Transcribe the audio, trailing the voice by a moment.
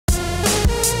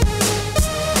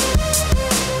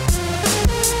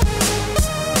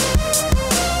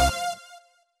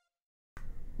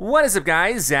What is up,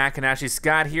 guys? Zach and Ashley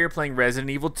Scott here playing Resident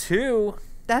Evil 2.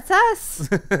 That's us.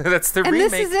 That's the and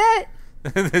remake. This is it.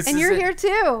 And you're here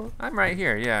too. I'm right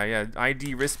here. Yeah.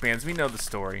 ID wristbands. We know the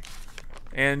story.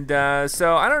 And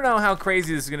so I don't know how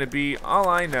crazy this is gonna be. All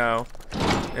I know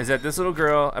is that this little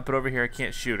girl I put over here, I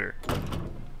can't shoot her.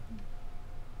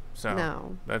 So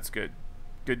no. That's good.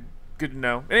 Good to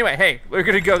know. Anyway, hey, we're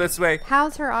gonna go this way.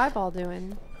 How's her eyeball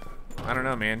doing? I don't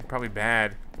know, man. Probably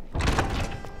bad.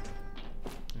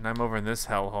 And I'm over in this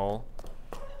hellhole.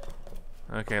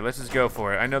 Okay, let's just go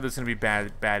for it. I know there's gonna be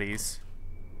baddies.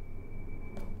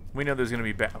 We know there's gonna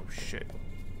be oh shit.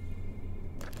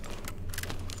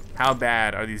 How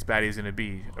bad are these baddies gonna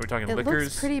be? Are we talking lickers? It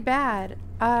looks pretty bad.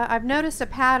 I've noticed a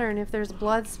pattern. If there's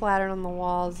blood splattered on the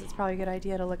walls, it's probably a good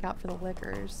idea to look out for the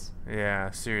lickers.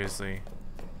 Yeah, seriously.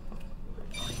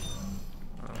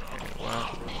 Okay,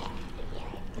 well.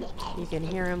 You can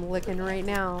hear him licking right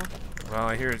now. Well,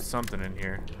 I hear something in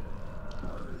here.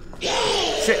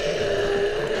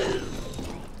 Shit!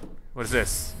 What is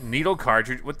this? Needle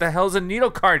cartridge? What the hell's a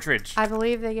needle cartridge? I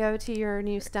believe they go to your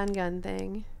new stun gun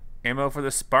thing. Ammo for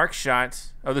the spark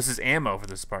shot. Oh, this is ammo for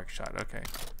the spark shot. Okay.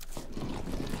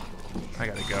 I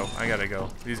gotta go.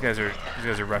 These guys are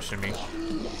rushing me.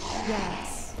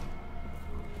 Yes.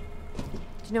 Do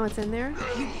you know what's in there?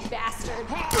 You bastard.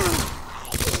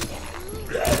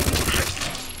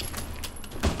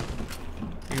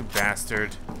 You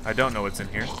bastard. I don't know what's in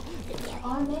here.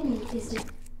 Our menu is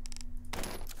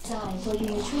designed for your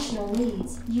nutritional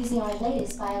needs using our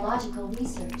latest biological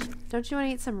research. Don't you want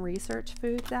to eat some research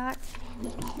food, Zach?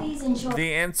 Please enjoy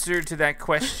The answer to that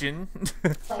question.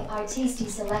 our tasty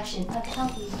selection of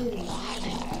healthy foods.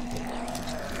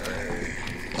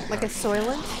 Like a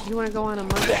Soylent? You want to go on a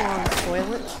month-long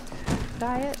Soylent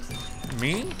diet?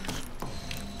 Me?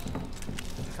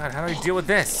 God, how do I deal with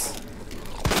this?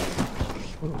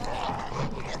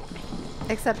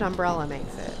 Except Umbrella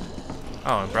makes it.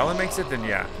 Oh, Umbrella makes it? Then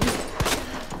yeah.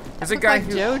 There's a Looks guy like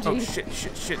who... Joji. Oh, shit.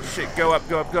 Go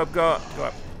up.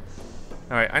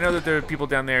 Alright, I know that there are people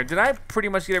down there. Did I pretty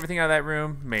much get everything out of that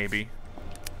room? Maybe.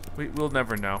 We'll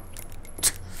never know.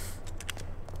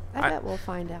 I bet we'll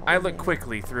find out. I one looked day.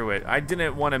 quickly through it. I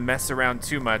didn't want to mess around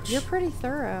too much. You're pretty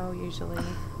thorough, usually.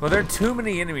 Well, there are too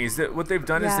many enemies. What they've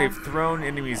done is Yeah. they've thrown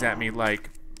enemies at me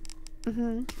like...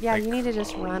 Yeah, Like- you need to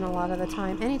just run a lot of the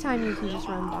time. Anytime you can just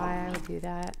run by, I would do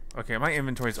that. Okay, my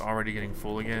inventory's already getting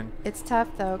full again. It's tough,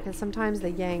 though, because sometimes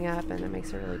they gang up, and it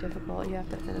makes it really difficult. You have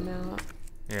to thin them out.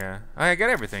 Yeah. I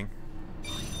got everything.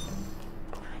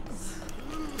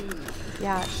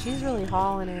 Yeah, she's really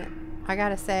hauling it. I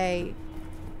gotta say,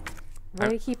 way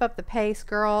to keep up the pace,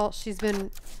 girl. She's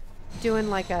been doing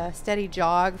like a steady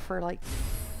jog for like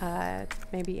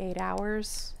maybe 8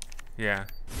 hours. Yeah.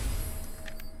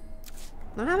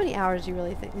 Now, how many hours do you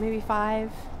really think? Maybe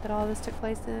 5 that all this took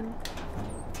place in?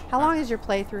 How long is your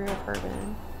playthrough of her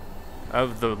been?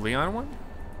 Of the Leon one?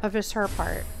 Of just her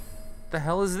part? The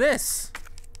hell is this?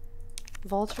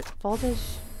 Voltage.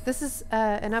 This is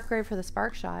an upgrade for the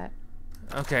spark shot.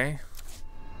 Okay.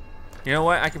 You know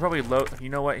what? I could probably load... You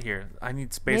know what? Here. I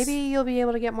need space. Maybe you'll be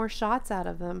able to get more shots out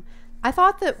of them. I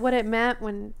thought that what it meant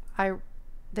when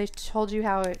they told you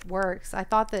how it works, I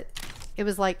thought that it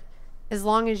was like, as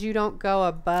long as you don't go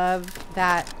above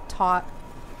that top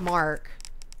mark,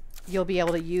 you'll be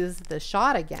able to use the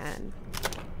shot again.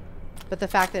 But the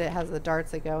fact that it has the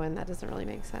darts that go in, that doesn't really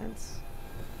make sense.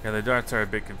 Yeah, the darts are a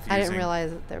bit confusing. I didn't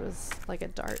realize that there was like a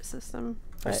dart system.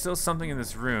 There's still something in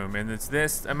this room, and it's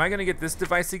this. Am I going to get this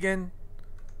device again?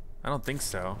 I don't think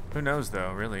so. Who knows,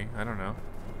 though, really? I don't know.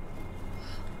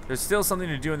 There's still something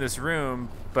to do in this room,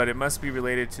 but it must be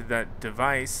related to that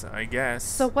device, I guess.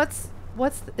 So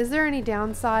is there any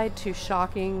downside to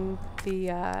shocking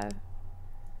the,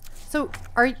 so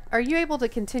are you able to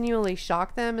continually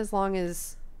shock them as long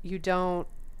as you don't,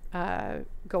 go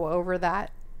over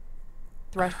that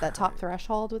top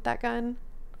threshold with that gun?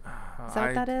 Is that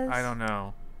what that is? I don't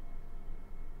know.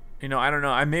 You know, I don't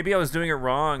know. Maybe I was doing it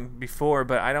wrong before,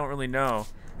 but I don't really know.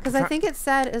 Because I think it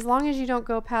said as long as you don't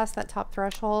go past that top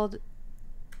threshold,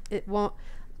 it won't.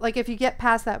 Like if you get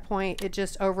past that point, it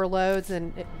just overloads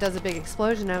and it does a big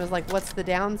explosion. I was like, what's the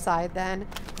downside then?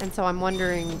 And so I'm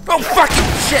wondering. Oh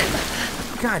fucking shit!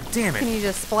 God damn it! Can you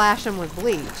just splash them with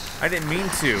bleach? I didn't mean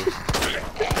to.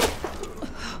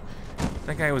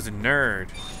 That guy was a nerd.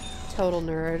 Total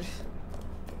nerd.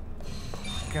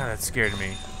 God, that scared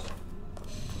me.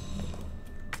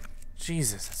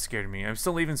 Jesus, that scared me. I'm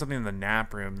still leaving something in the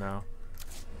nap room, though.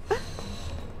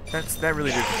 That really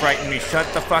did frighten me. Shut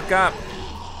the fuck up.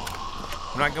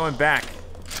 I'm not going back.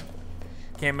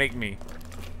 Can't make me.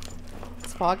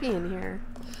 It's foggy in here.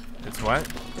 It's what?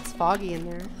 It's foggy in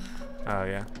there. Oh,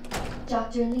 yeah.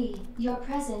 Dr. Lee, your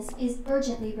presence is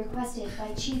urgently requested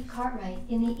by Chief Cartwright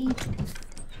in the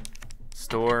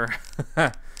Store.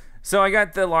 So I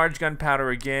got the large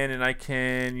gunpowder again, and I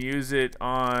can use it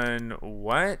on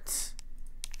what?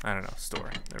 I don't know. Store.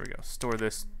 There we go. Store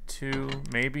this too,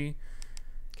 maybe.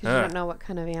 Because you don't know what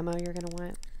kind of ammo you're gonna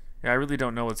want. Yeah, I really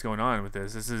don't know what's going on with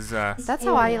this. This is. That's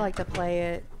how I like to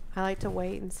play it. I like to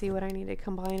wait and see what I need to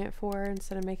combine it for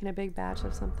instead of making a big batch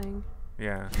of something.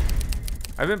 Yeah.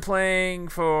 I've been playing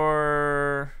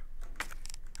for.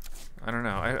 I don't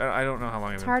know. I don't know how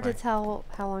long I've been playing. It's hard to tell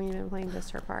how long you've been playing just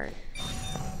her part.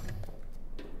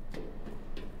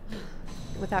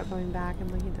 Without going back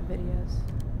and looking at the videos.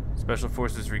 Special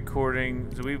Forces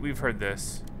recording. So we've heard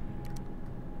this.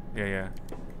 Yeah.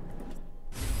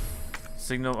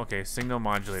 Signal. Okay, signal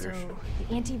modulators. So the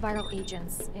antiviral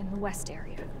agents in the west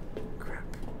area. Crap.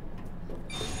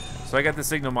 So I got the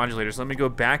signal modulator. So let me go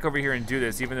back over here and do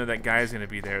this, even though that guy is going to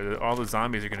be there. All the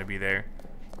zombies are going to be there.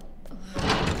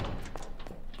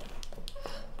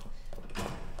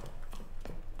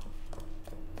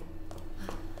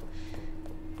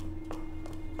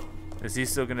 Is he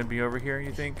still gonna be over here,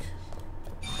 you think?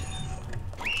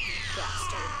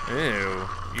 Bastard. Ew,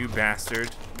 you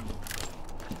bastard.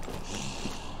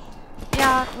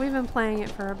 Yeah, we've been playing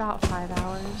it for about 5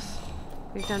 hours.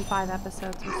 We've done 5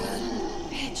 episodes with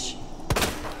it. Bitch.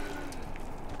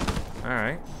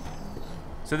 Alright.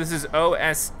 So this is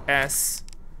OSS.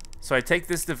 So I take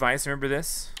this device, remember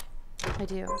this? I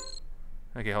do.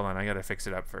 Okay, hold on, I gotta fix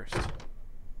it up first.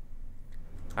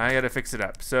 I gotta fix it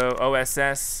up. So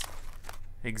OSS,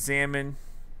 examine,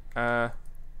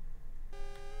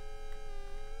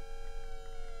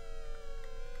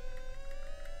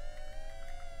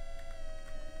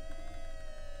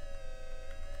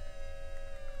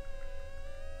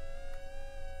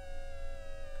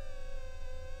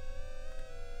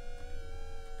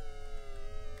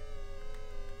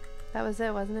 That was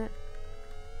it, wasn't it?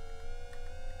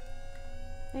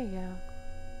 There you go.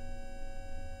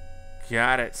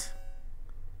 got it.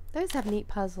 Those have neat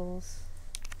puzzles.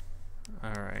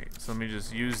 Alright, so let me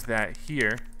just use that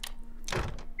here.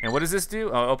 And what does this do?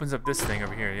 Oh, it opens up this thing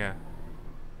over here, yeah.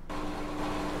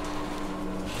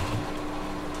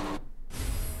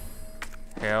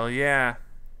 Hell yeah.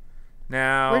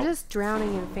 Now... We're just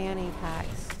drowning in fanny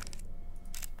packs.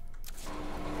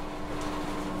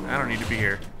 I don't need to be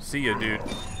here. See ya, dude.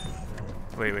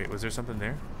 Wait, was there something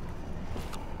there?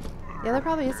 Yeah, there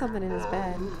probably is something in his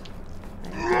bed.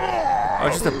 Oh,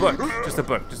 just a book. Just a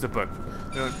book. Just a book.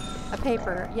 A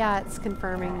paper. Yeah, it's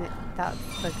confirming that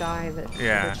that's the guy that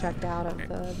Yeah. checked out of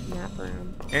the nap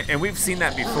room. And we've seen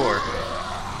that before.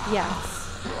 Yes.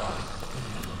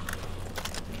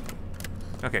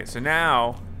 Okay, so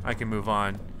now I can move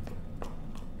on.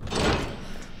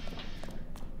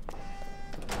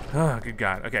 Oh, good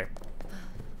God. Okay.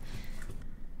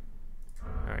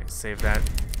 Alright, save that.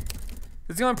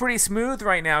 It's going pretty smooth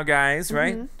right now, guys,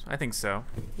 right? I think so.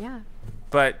 Yeah.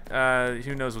 But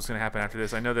who knows what's going to happen after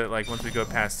this. I know that like once we go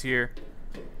past here,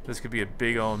 this could be a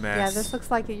big old mess. Yeah, this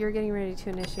looks like you're getting ready to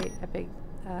initiate a big,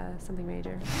 something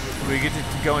major. We get to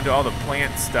go into all the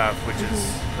plant stuff, which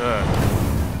is,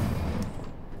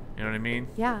 you know what I mean?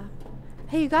 Yeah.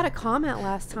 Hey, you got a comment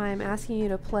last time asking you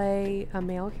to play a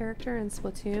male character in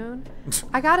Splatoon.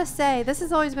 I gotta say, this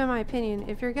has always been my opinion.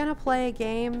 If you're gonna play a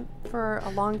game for a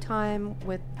long time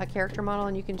with a character model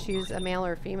and you can choose a male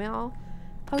or a female,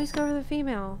 always go for the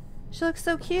female. She looks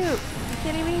so cute. Are you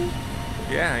kidding me?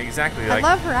 Yeah, exactly. I Like,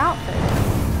 love her outfit.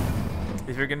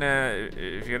 if you're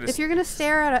gonna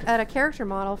stare at a character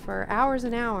model for hours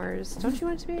and hours, don't you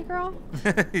want it to be a girl?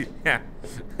 yeah.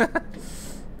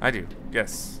 I do,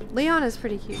 yes. Leon is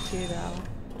pretty cute too, though.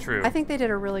 True. I think they did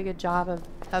a really good job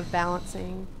of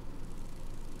balancing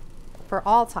for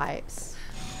all types.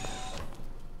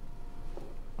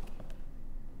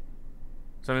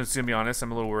 So I'm just gonna be honest,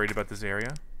 I'm a little worried about this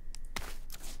area.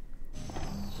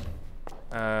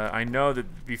 I know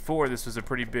that before this was a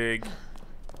pretty big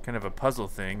kind of a puzzle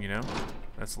thing, you know?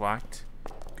 That's locked.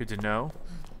 Good to know.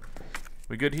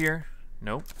 We good here?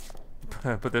 Nope.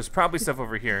 But there's probably stuff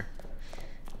over here.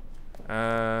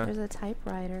 There's a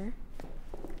typewriter.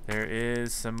 There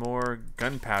is some more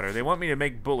gunpowder. They want me to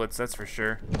make bullets, that's for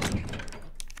sure.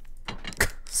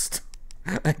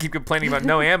 I keep complaining about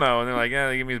no ammo, and they're like, yeah,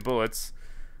 they give me the bullets.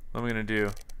 What am I gonna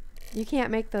do? You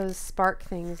can't make those spark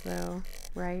things though,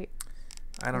 right?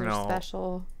 I don't They're know.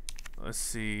 Special. Let's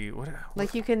see. What?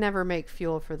 Like you can never make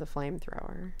fuel for the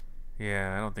flamethrower.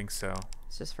 Yeah, I don't think so.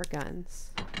 It's just for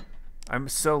guns. I'm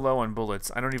so low on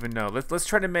bullets. I don't even know. Let's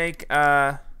try to make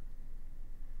let's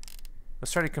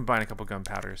try to combine a couple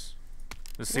gunpowders.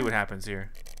 Let's see what happens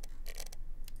here.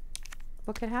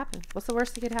 What could happen? What's the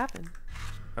worst that could happen?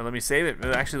 Let me save it.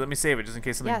 Actually, let me save it just in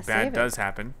case something bad save it. does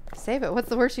happen. Save it. What's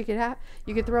the worst you could have?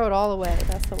 You could throw it all away.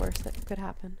 That's the worst that could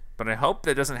happen. But I hope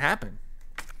that doesn't happen.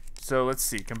 So let's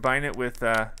see. Combine it with,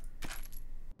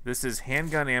 this is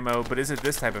handgun ammo, but is it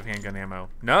this type of handgun ammo?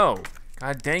 No.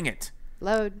 God dang it.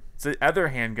 Load. It's the other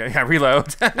handgun. Yeah,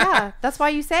 reload. Yeah, that's why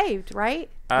you saved, right?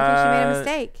 In case you made a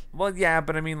mistake. Well, yeah,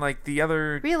 but I mean, like, the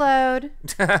other... Reload.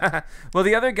 Well,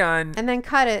 the other gun... And then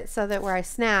cut it so that where I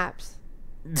snapped,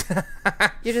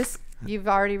 you've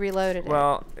already reloaded it.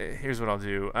 Well, here's what I'll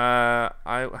do. How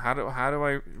do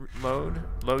I load?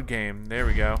 Load game. There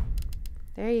we go.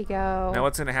 There you go. Now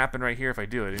what's gonna happen right here if I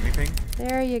do it? Anything?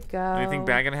 There you go. Anything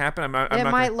bad gonna happen? I'm it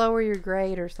not might lower your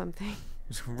grade or something.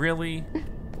 Really?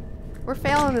 We're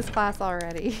failing this class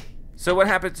already. So what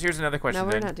happens? Here's another question. No,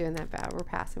 we're then. not doing that bad. We're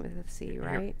passing with a C,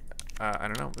 right? I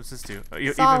don't know. What's this do? Solid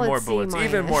Even more C bullets. minus.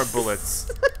 Even more bullets.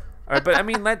 All right, but I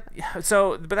mean, but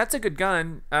that's a good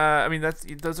gun. I mean,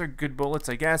 those are good bullets,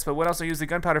 I guess. But what else I use the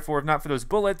gunpowder for if not for those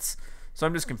bullets? So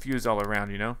I'm just confused all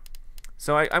around, you know.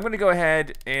 So I'm gonna go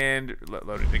ahead and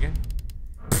load it again.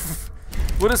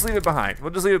 We'll just leave it behind.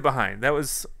 We'll just leave it behind. That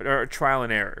was our trial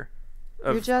and error.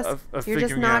 You're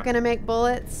just not gonna make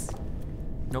bullets.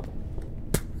 Nope.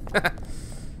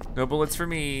 No bullets for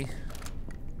me.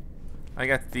 I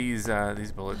got these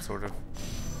bullets, sort of.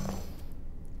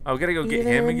 Oh, we gotta go get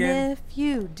him again? Even if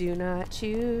you do not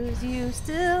choose, you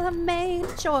still have made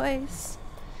a choice.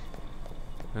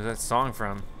 Where's that song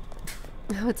from?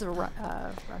 No, it's a Rush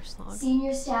song.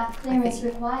 Senior staff clearance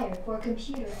required for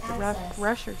computer access.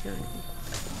 Rusher journey.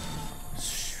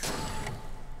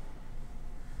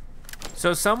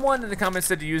 So someone in the comments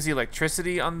said to use the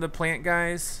electricity on the plant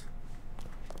guys.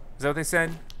 Is that what they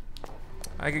said?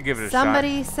 I could give it a shot.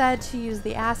 Somebody said to use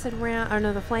the acid round, or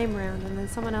no, the flame round, and then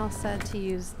someone else said to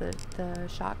use the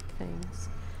shock things.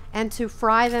 And to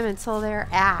fry them until they're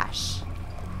ash.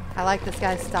 I like this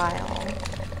guy's style.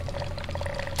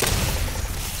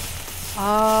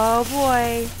 Oh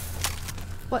boy.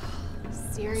 What?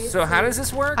 Seriously? So how does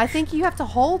this work? I think you have to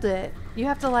hold it. You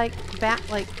have to like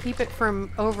keep it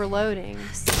from overloading.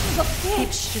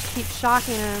 Just keep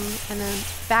shocking him and then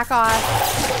back off.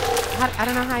 I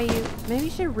don't know how you. Maybe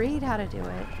you should read how to do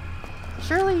it.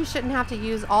 Surely you shouldn't have to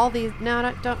use all these.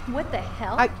 No, don't. What the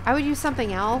hell? I would use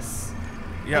something else.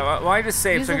 Yeah, well, I just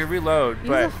saved so I could reload. Use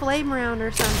But a flame round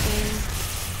or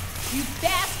something. You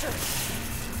bastard!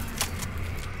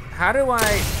 how do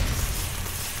I?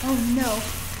 Oh no.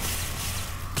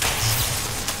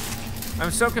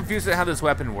 I'm so confused at how this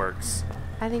weapon works.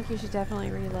 I think you should definitely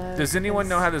reload. Does anyone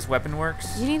know how this weapon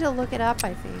works? You need to look it up,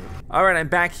 I think. All right, I'm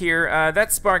back here.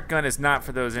 That spark gun is not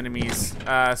for those enemies.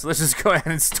 So let's just go ahead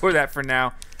and store that for now.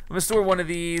 I'm gonna store one of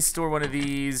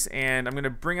these, and I'm gonna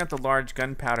bring out the large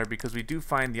gunpowder because we do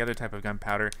find the other type of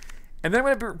gunpowder. And then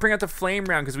I'm gonna bring out the flame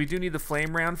round because we do need the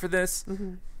flame round for this.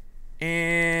 Mm-hmm.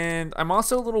 And I'm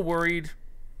also a little worried.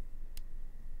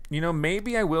 You know,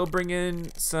 maybe I will bring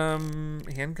in some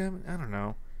handgun. I don't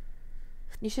know.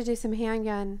 You should do some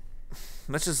handgun.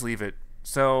 Let's just leave it.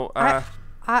 So,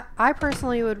 I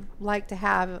personally would like to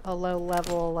have a low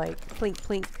level, like, plink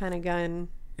plink kind of gun.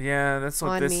 yeah, that's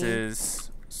what this me. is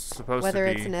supposed Whether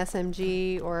to be. it's an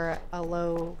SMG or a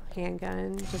low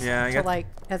handgun, just Yeah, I to got- like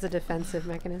as a defensive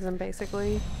mechanism,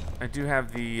 basically. I do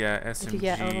have the SMG. If you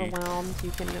get overwhelmed, you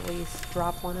can at least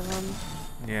drop one of them.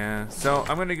 Yeah, so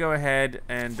I'm gonna go ahead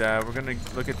and we're gonna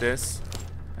look at this.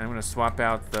 And I'm gonna swap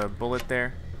out the bullet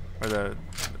there, or the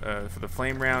for the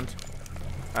flame round.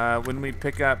 When we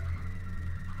pick up,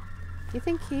 You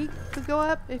think he could go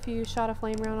up if you shot a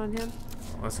flame round on him?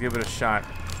 let's give it a shot.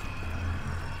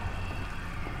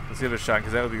 Let's give it a shot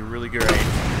because that would be really great.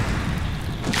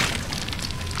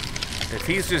 If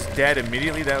he's just dead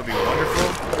immediately, that would be wonderful.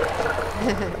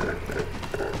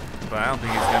 But I don't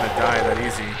think he's gonna die that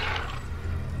easy.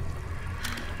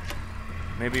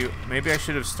 Maybe I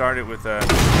should have started with a.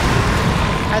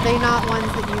 Are they not ones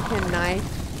that you can knife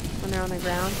when they're on the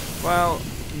ground? Well,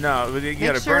 no, you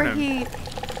gotta burn him.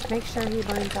 Make sure he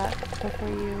burns up before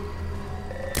you.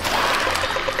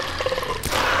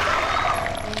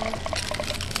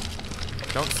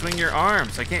 Don't swing your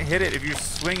arms. I can't hit it if you're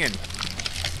swinging.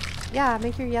 Yeah,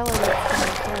 make your yellow.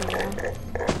 There we go.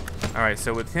 All right,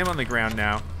 so with him on the ground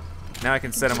now I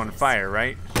can set him on fire,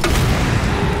 right?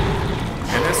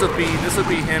 And this will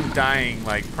be him dying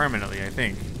like permanently, I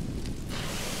think.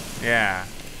 Yeah.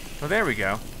 Well, there we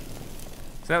go.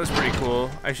 So that was pretty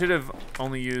cool. I should have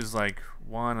only used like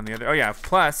one on the other. Oh yeah,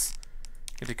 plus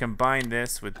get to combine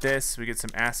this with this. We get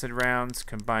some acid rounds,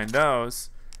 combine those.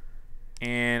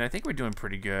 And I think we're doing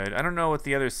pretty good. I don't know what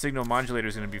the other signal modulator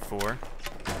is going to be for.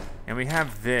 And we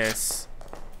have this.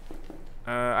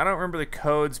 I don't remember the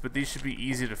codes, but these should be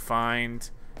easy to find.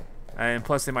 And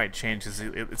plus, they might change because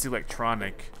it's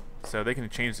electronic. So they can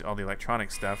change all the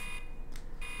electronic stuff.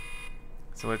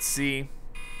 So let's see.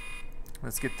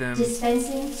 Let's get them.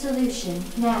 Dispensing solution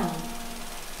now.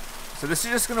 So this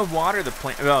is just gonna water the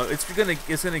plant. Well, it's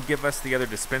gonna give us the other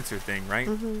dispenser thing, right?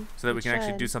 So that we can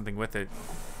actually do something with it.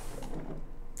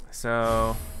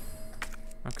 So,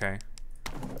 okay.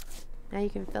 Now you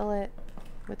can fill it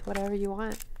with whatever you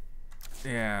want.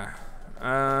 Yeah.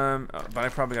 But I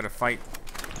probably gotta fight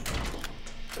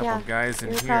a couple of guys in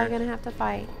you're here. probably gonna have to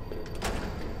fight.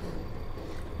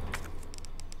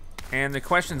 And the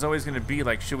question's always gonna be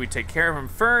like, should we take care of them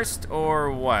first or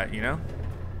what? You know?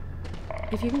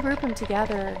 If you can group them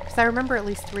together, because I remember at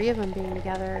least 3 of them being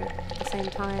together at the same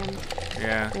time.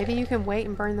 Yeah. Maybe you can wait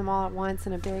and burn them all at once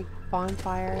in a big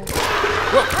bonfire.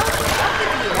 Whoa.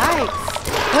 Yikes!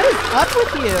 What is up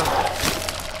with you?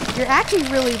 You're acting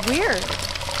really weird.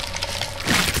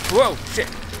 Whoa! Shit!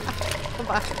 Come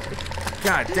on.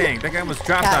 God dang! That guy almost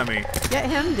dropped on me. Get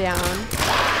him down.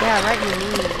 Yeah, right in your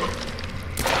knee.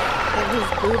 Get his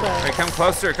booba. Hey, come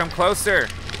closer! Come closer!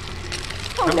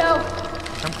 Oh no!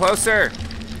 Come closer!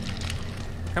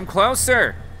 Come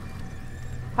closer!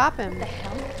 Pop him The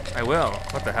hell? I will.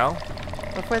 What the hell?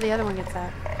 before the other one gets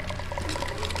out.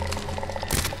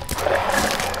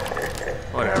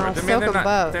 Whatever. I'll Man, soak 'em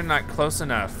both. they're not close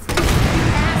enough. Get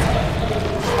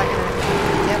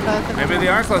both of them. Maybe they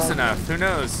are close enough. Who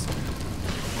knows?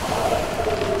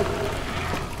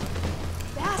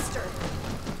 Bastard!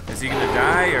 Is he gonna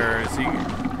die or is he?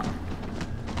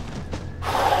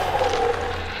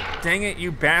 Dang it,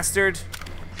 you bastard!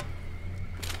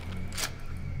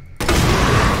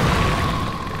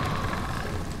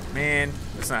 Man,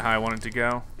 that's not how I wanted to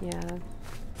go. Yeah.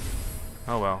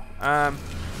 Oh well.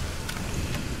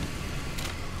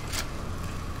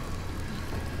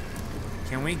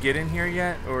 Can we get in here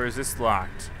yet, or is this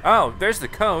locked? Oh, there's the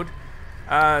code.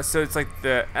 So it's like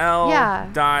the L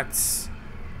dots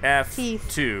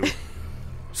F2.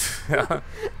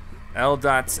 L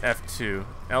dots F2.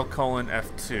 L colon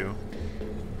F2.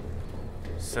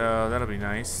 So that'll be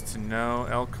nice to know.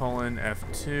 L colon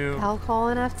F2. L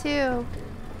colon F2.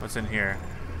 What's in here?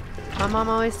 My mom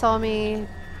always told me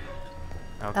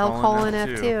L colon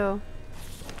F2.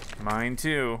 Mine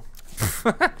too.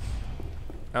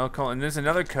 L colon. And there's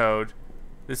another code.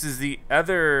 This is the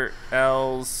other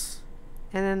L's.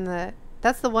 And then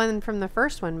that's the one from the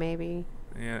first one, maybe.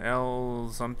 Yeah, L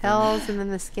something. L's and then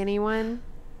the skinny one.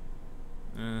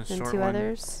 And Short 2 one.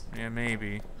 others. Yeah,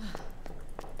 maybe.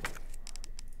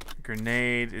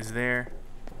 Grenade is there.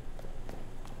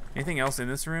 Anything else in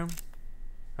this room?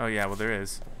 Oh yeah, well there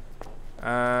is.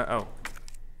 Oh.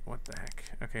 What the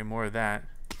heck? Okay, more of that.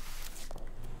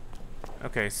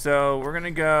 Okay, so we're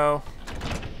gonna go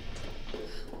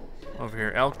over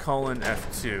here. L colon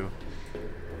F2.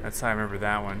 That's how I remember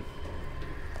that one.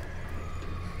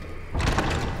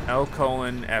 L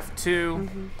colon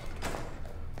F2.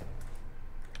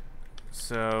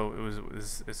 So it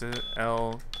was is it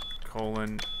L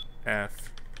colon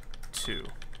F2?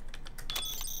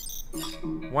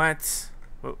 What?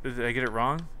 Did I get it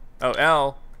wrong? Oh,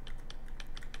 L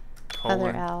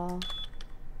colon. Other L.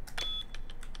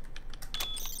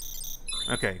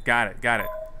 Okay, got it, got it.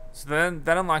 So then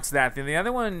that unlocks that. Then the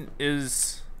other one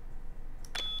is.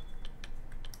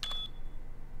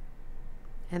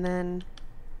 And then.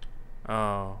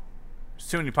 Oh, there's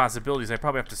too many possibilities. I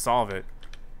probably have to solve it.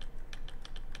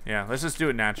 Yeah, let's just do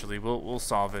it naturally. We'll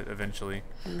solve it eventually.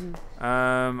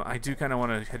 I do kind of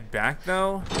want to head back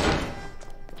though,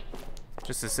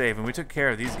 just to save. And we took care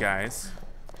of these guys,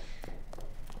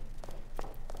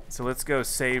 so let's go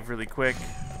save really quick.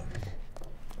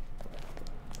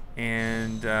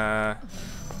 And yeah,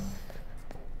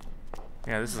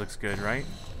 this looks good, right?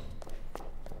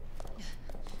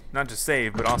 Not just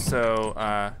save, but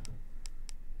also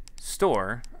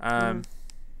store.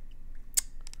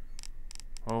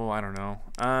 Oh, I don't know.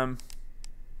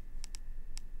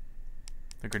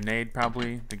 The grenade,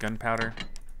 probably. The gunpowder.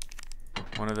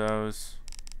 One of those.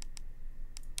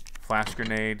 Flash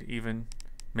grenade, even.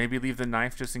 Maybe leave the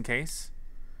knife just in case.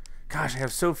 Gosh, I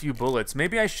have so few bullets.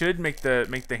 Maybe I should make the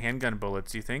handgun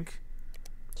bullets. Do you think?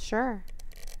 Sure.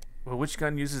 Well, which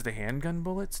gun uses the handgun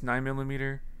bullets? 9mm.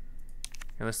 Here,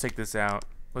 let's take this out.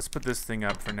 Let's put this thing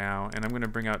up for now, and I'm gonna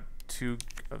bring out 2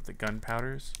 of the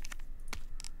gunpowders.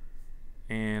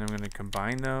 And I'm going to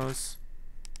combine those.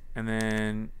 And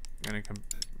then I'm going to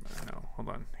no, hold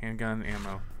on. Handgun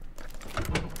ammo.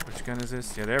 Which gun is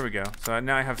this? Yeah, there we go. So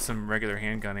now I have some regular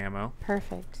handgun ammo.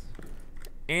 Perfect.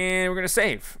 And we're going to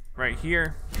save right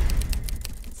here.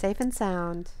 Safe and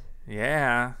sound.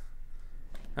 Yeah.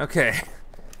 Okay.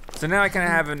 So now I kind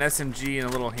of have an SMG and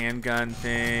a little handgun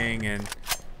thing, and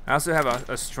I also have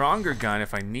a stronger gun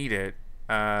if I need it,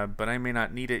 but I may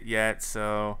not need it yet,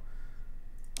 so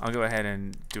I'll go ahead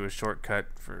and do a shortcut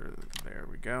for, there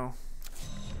we go.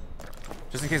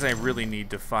 Just in case I really need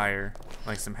to fire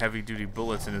like some heavy duty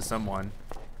bullets into someone.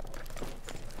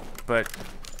 But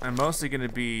I'm mostly going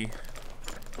to be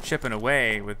chipping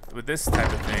away with this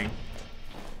type of thing.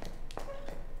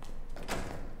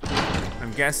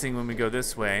 I'm guessing when we go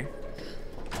this way.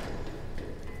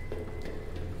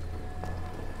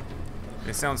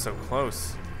 They sound so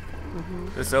close.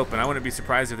 This open. I wouldn't be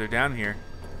surprised if they're down here.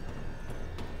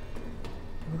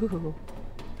 Ooh.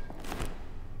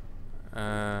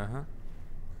 Uh-huh.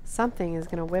 Something is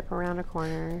gonna whip around a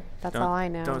corner. That's all I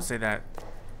know. Don't say that.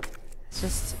 It's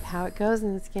just how it goes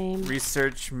in this game.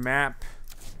 Research map.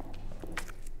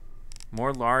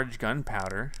 More large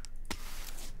gunpowder.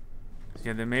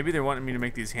 Yeah, then maybe they're wanting me to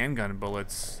make these handgun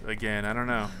bullets again. I don't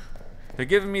know. They're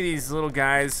giving me these little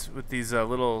guys with these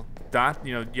little dot,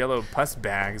 yellow pus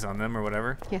bags on them or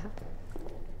whatever. Yeah.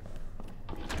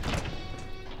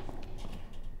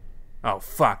 Oh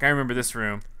fuck! I remember this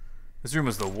room. This room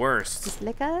was the worst. Just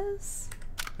lick us.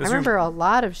 I This remember room, a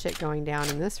lot of shit going down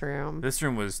in this room. this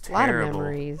room was A lot of terrible.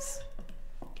 memories.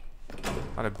 A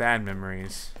lot of bad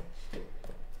memories.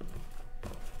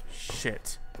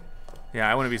 Shit.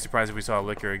 Yeah, I wouldn't be surprised if we saw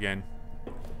liquor again.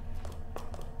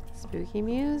 Spooky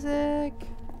music.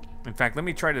 In fact, let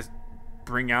me try to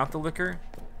bring out the liquor.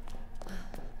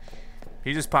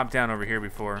 He just popped down over here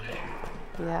before.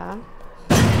 Yeah.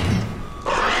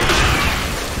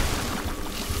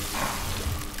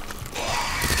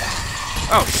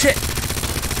 Oh shit!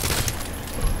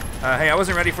 Hey, I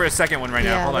wasn't ready for a second one right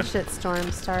now. Yeah, Hold the on. shitstorm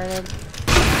started.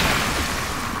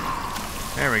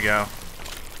 There we go.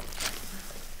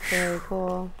 Very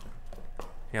cool.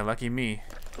 Yeah, lucky me.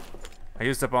 I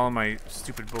used up all of my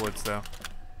stupid bullets though.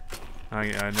 Oh,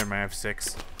 yeah, never mind. I have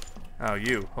 6. Oh,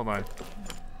 you. Hold on.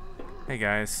 Hey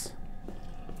guys.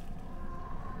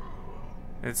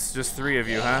 It's just 3 of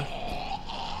you, huh?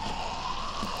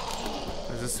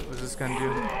 What's this gun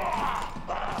do?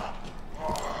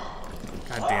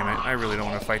 God damn it. I really don't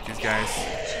want to fight these guys.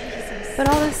 But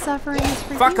all this suffering is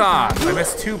for Fuck you. off! I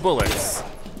missed 2 bullets.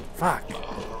 Fuck.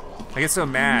 I get so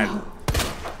mad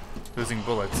losing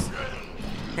bullets.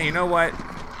 Hey, you know what?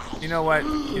 You know what?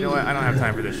 You know what? I don't have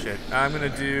time for this shit. I'm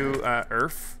gonna do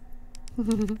Earth.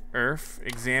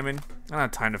 Examine. I don't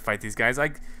have time to fight these guys.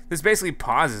 This basically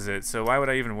pauses it, so why would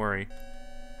I even worry?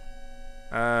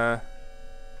 Planet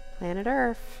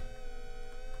Earth.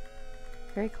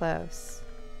 Very close.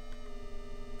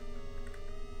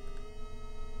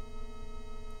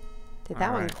 Did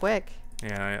that one Alright. quick.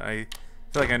 Yeah, I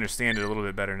feel like I understand it a little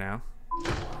bit better now.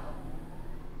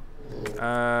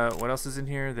 What else is in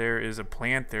here? There is a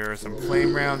plant. There are some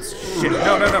flame rounds. Shit.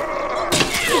 No, no, no.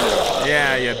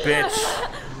 Yeah, you bitch.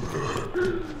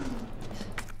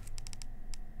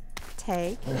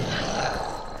 Take.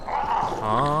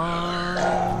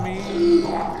 On me.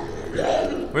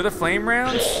 Where are the flame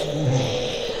rounds?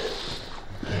 Shit.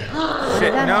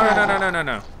 No, no, no, no, no, no,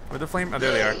 no. Where are the flame? Oh,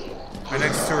 there they are. Right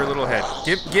next to her little head.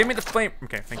 Give me the flame.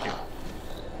 Okay, thank you.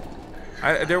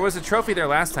 There was a trophy there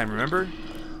last time, remember?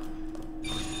 Do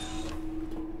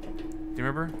you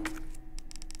remember?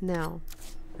 No.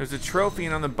 There's a trophy,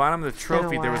 and on the bottom of the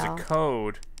trophy there was a while.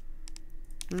 code.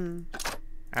 So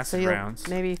Acid you'll rounds.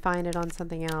 maybe find it on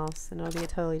something else, and it'll be a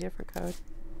totally different code.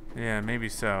 Yeah, maybe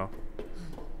so.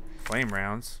 Flame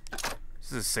rounds.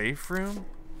 This is a safe room?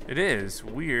 It is.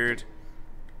 Weird.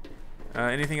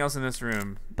 Anything else in this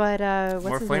room? But More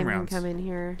what's his flame name can rounds. come in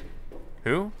here?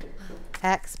 Who?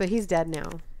 X, but he's dead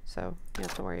now, so you don't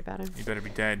have to worry about him. You better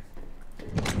be dead.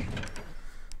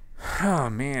 Oh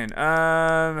man.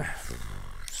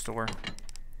 Store.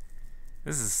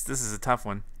 This is a tough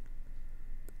one.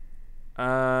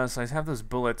 So I have those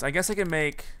bullets. I guess I can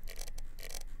make.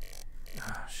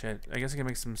 Oh, shit. I guess I can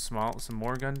make some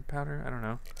more gunpowder. I don't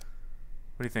know.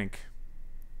 What do you think?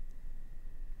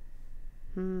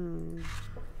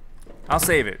 I'll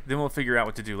save it. Then we'll figure out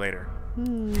what to do later.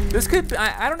 This could be,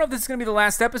 I don't know if this is going to be the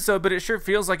last episode, but it sure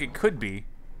feels like it could be.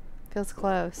 Feels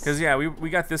close. Because, yeah, we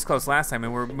got this close last time,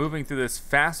 and we're moving through this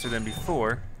faster than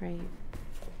before. Right.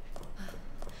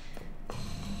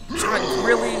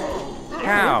 Really?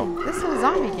 How? This is a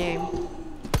zombie game.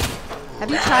 Have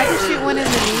you tried to shoot one in the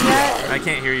knee yet? I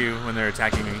can't hear you when they're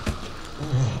attacking me.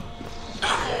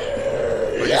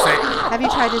 What'd you say? Have you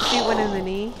tried to shoot one in the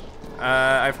knee?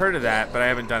 I've heard of that, but I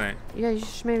haven't done it. Yeah, you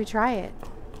should maybe try it.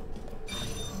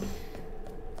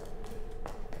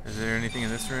 Is there anything in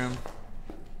this room?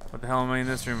 What the hell am I in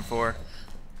this room for?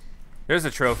 There's a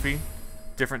trophy.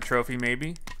 Different trophy,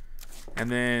 maybe.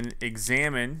 And then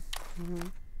examine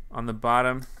on the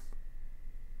bottom.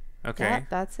 Okay. Yeah,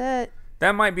 that's it.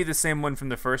 That might be the same one from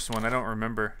the first one. I don't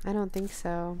remember. I don't think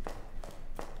so.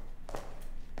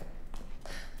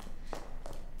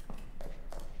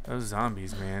 Those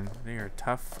zombies, man. They are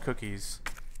tough cookies.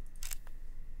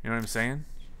 You know what I'm saying?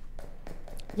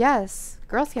 Yes.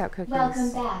 Girl Scout cookies.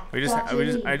 Welcome back.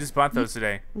 I just bought those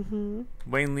today. Mm-hmm.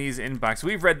 Wayne Lee's inbox.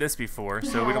 We've read this before,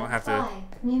 so we don't have to.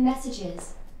 5 new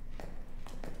messages.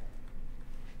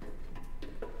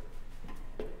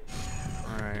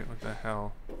 Alright, what the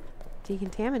hell?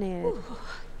 Decontaminated.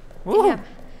 Woo! Damn.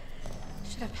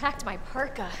 Should have packed my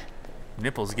parka.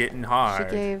 Nipples getting hard.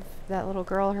 She gave that little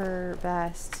girl her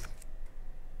vest.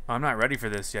 Oh, I'm not ready for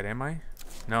this yet, am I?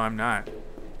 No, I'm not.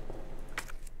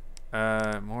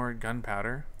 More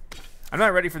gunpowder. I'm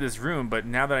not ready for this room, but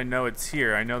now that I know it's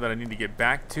here, I know that I need to get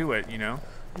back to it, you know?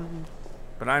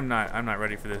 But I'm not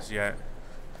ready for this yet.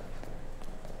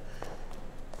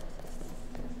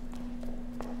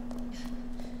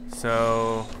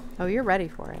 So... Oh, you're ready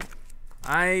for it.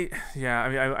 I mean,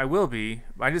 I will be.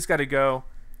 I just got to go.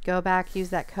 Go back, use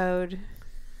that code.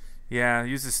 Yeah,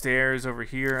 use the stairs over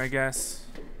here, I guess.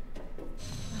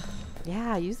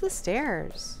 Yeah, use the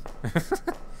stairs.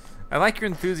 I like your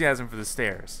enthusiasm for the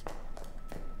stairs.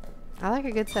 I like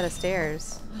a good set of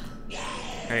stairs.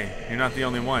 Hey, you're not the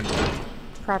only one.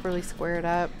 Properly squared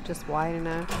up, just wide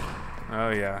enough. Oh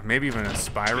yeah, maybe even a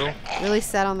spiral. Really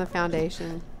set on the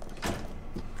foundation.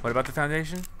 What about the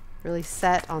foundation? Really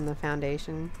set on the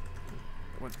foundation.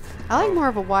 What? I like more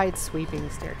of a wide sweeping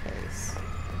staircase.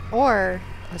 Or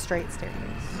a straight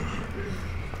staircase.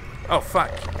 Oh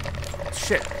fuck.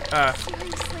 Shit.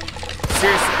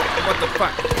 Seriously, what the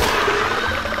fuck?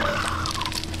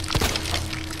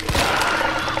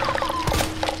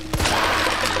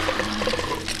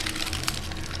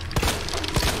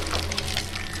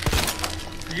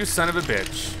 You son of a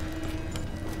bitch.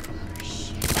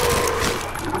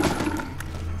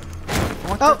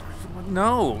 What Oh! the?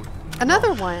 No.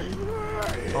 Another one.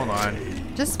 Hold on.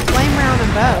 Just flame round them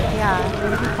both. Yeah.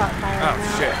 Maybe he caught fire on Oh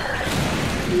that. shit.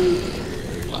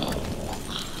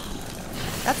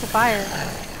 That's a fire.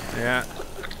 Yeah.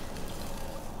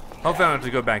 Hopefully I don't have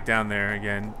to go back down there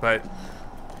again, but...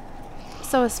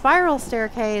 So a spiral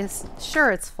staircase, sure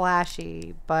it's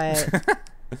flashy, but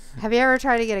have you ever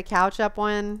tried to get a couch up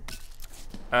one?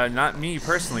 Not me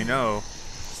personally, no.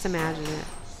 Just imagine it.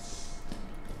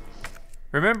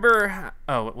 Remember...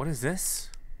 Oh, what is this?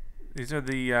 These are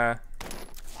the,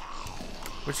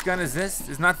 Which gun is this?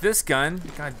 It's not this gun.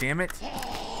 God damn it.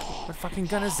 What fucking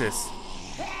gun is this?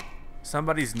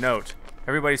 Somebody's note.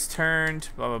 Everybody's turned,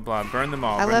 blah, blah, blah. Burn them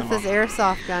all. I burn left them this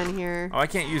all. airsoft gun here. Oh, I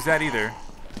can't use that either.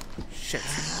 Shit.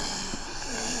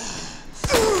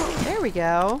 There we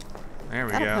go. There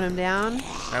we That'll put go. him down.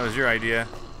 That was your idea.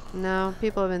 No,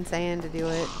 people have been saying to do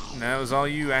it. That was all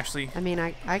you, Ashley. I mean,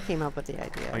 I came up with the Oh,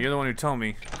 idea. you're the one who told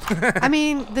me. I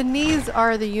mean, the knees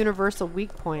are the universal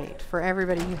weak point for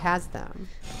everybody who has them.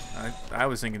 I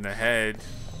was thinking the head.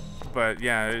 But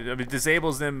yeah, I mean, it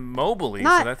disables them mobily,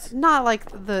 Not, so that's... not like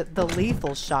the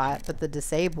lethal shot, but the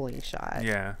disabling shot.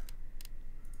 Yeah.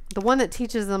 The one that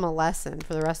teaches them a lesson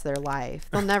for the rest of their life.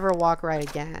 They'll never walk right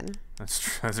again.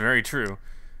 That's very true.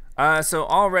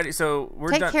 So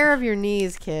we're done. Take care of your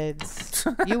knees, kids.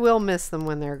 You will miss them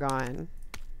when they're gone.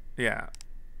 Yeah.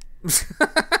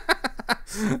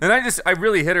 And I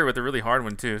really hit her with a really hard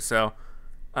one too. So,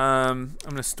 I'm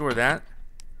gonna store that.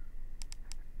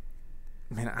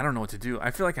 Man, I don't know what to do. I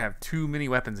feel like I have too many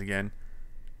weapons again.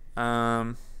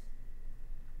 What,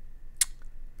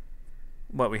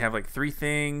 we have like 3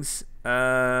 things.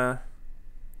 I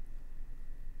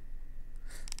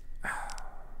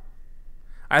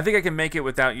think I can make it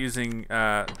without using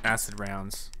acid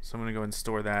rounds. So I'm gonna go and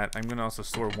store that. I'm gonna also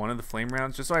store one of the flame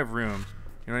rounds just so I have room.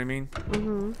 You know what I mean?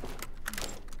 Mm-hmm.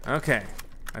 Okay.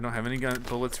 I don't have any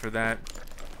bullets for that.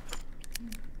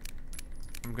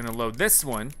 I'm gonna load this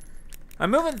one. I'm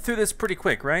moving through this pretty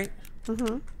quick, right?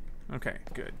 Mm-hmm. Okay,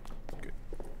 good. Good.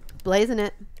 Blazing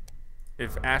it.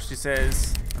 If Ashley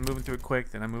says I'm moving through it quick,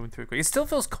 then I'm moving through it quick. It still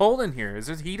feels cold in here. Is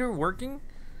this heater working?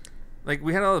 Like,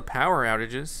 we had all the power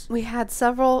outages. We've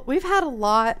had a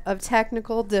lot of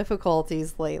technical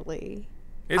difficulties lately.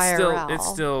 It's IRL.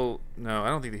 still, no, I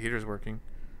don't think the heater's working.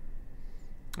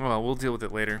 Well, we'll deal with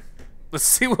it later. Let's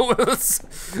see what was,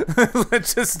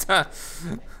 let's just, all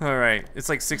right. It's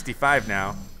like 65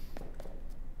 now.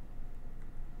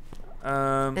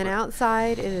 And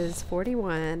outside it is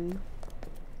 41.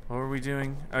 What were we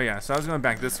doing? Oh yeah, so I was going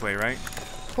back this way, right?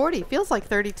 40 feels like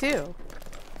 32.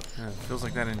 Yeah, it feels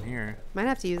like that in here. Might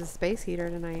have to use a space heater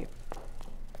tonight.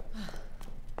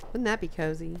 Wouldn't that be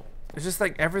cozy? It's just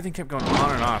like everything kept going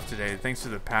on and off today thanks to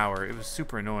the power. It was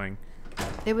super annoying.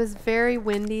 It was very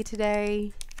windy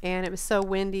today, and it was so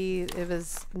windy it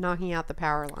was knocking out the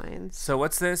power lines. So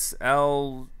what's this?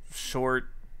 L short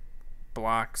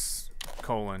blocks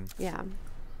colon. Yeah.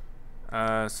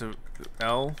 So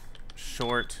L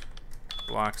short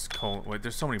blocks colon. Wait,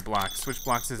 there's so many blocks. Which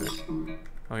blocks is it?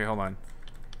 Okay, hold on.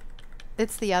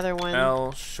 It's the other one.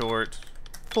 L short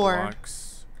 4.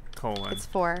 blocks colon. It's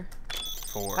 4.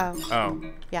 4. Oh. Oh.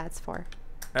 Yeah, it's 4.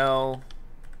 L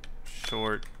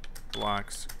short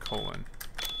blocks colon.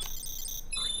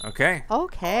 Okay.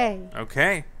 Okay.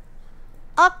 Okay.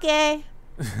 Okay.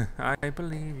 I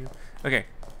believe you. Okay.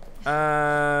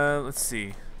 Let's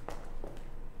see.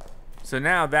 So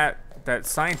now that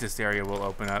scientist area will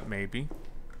open up, maybe.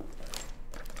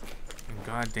 And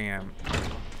goddamn.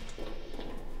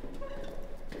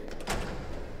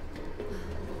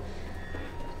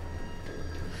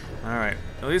 All right.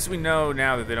 At least we know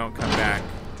now that they don't come back.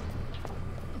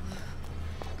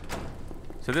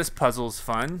 So this puzzle's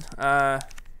fun.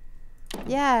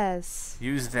 Yes.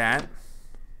 Use that.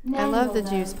 I love the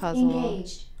Manual juice mode puzzle.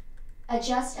 Engaged.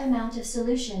 Adjust amount of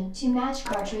solution to match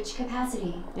cartridge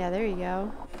capacity. Yeah, there you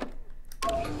go.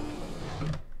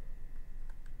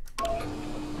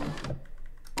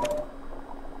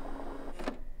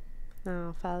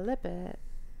 Now flip it.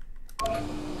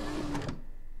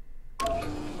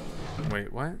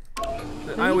 Wait, what?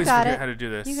 No, I you always got forget it. how to do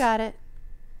this. You got it.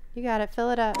 You got it. Fill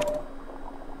it up.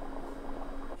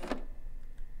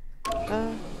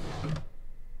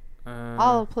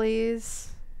 All,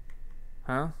 please.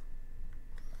 Huh?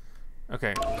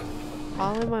 Okay.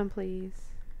 All in one, please.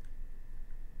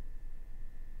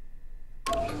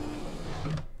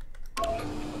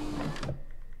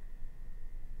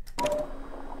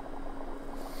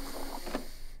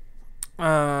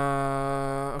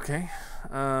 Okay.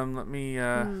 Let me,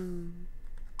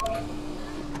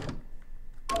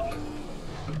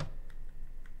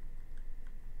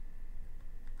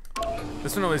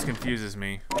 This one always confuses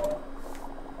me.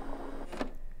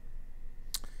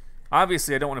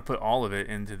 Obviously, I don't want to put all of it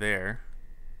into there.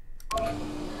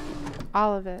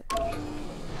 All of it.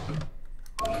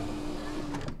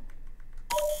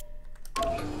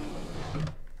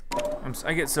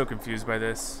 I get so confused by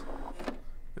this.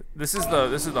 This is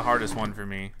the hardest one for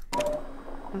me.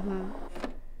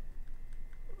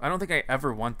 I don't think I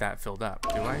ever want that filled up,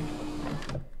 do I?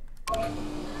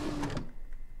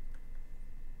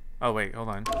 Oh wait, hold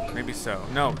on. Maybe so.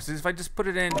 No, because if I just put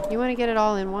it in. You want to get it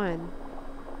all in one.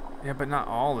 Yeah, but not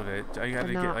all of it. I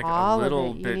gotta get like a all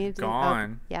little of it. You bit need to,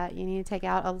 gone. yeah, you need to take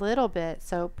out a little bit.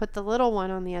 So put the little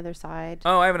one on the other side.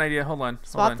 Oh, I have an idea. Hold on.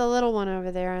 Swap the little one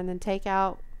over there, and then take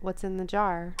out what's in the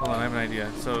jar. Hold on, I have an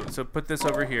idea. So put this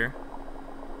over here.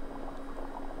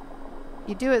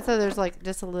 You do it so there's like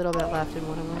just a little bit left in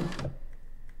one of them.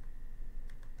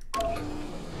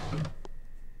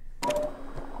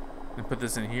 And put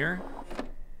this in here.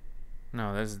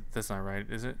 No, that's not right,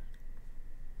 is it?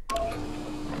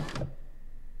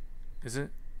 Is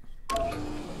it?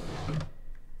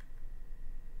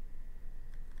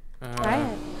 Try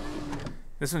it.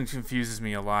 This one confuses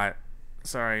me a lot.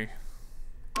 Sorry.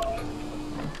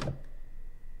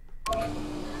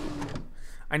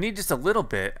 I need just a little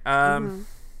bit. I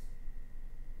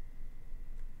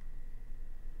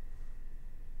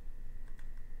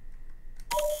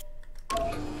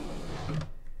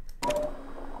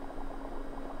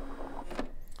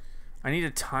need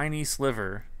a tiny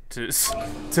sliver to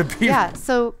be. Yeah.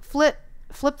 So flip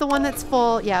the one that's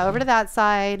full. Yeah, over to that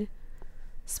side.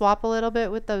 Swap a little bit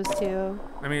with those two.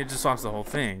 I mean, it just swaps the whole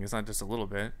thing. It's not just a little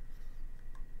bit.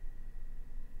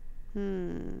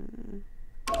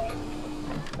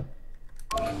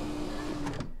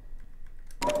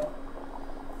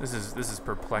 This is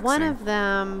perplexing. One of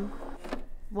them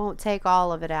won't take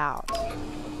all of it out.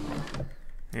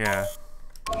 Yeah.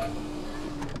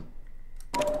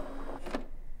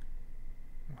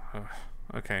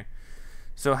 Okay.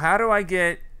 So how do I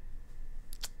get...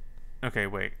 Okay,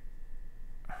 wait.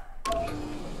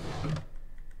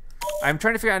 I'm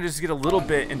trying to figure out how to just get a little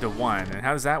bit into one. And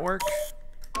how does that work?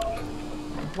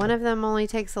 One of them only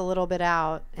takes a little bit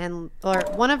out, or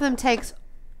one of them takes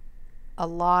a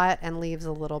lot and leaves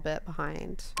a little bit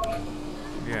behind.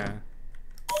 Yeah.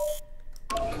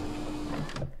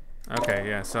 Okay,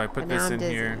 yeah, so I put this in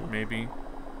here, maybe.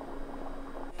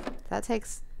 That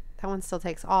one still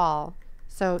takes all.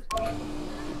 So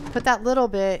put that little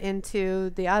bit into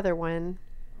the other one.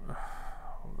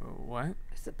 What?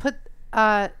 So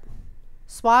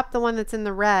swap the one that's in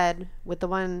the red with the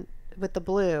one with the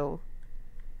blue.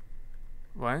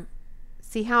 What?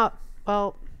 See how,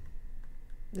 well,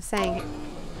 Just saying.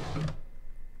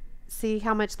 See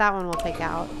how much that one will take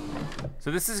out.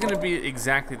 So this is going to be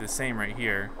exactly the same right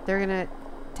here. They're each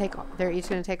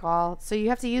gonna take all. So you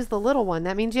have to use the little one.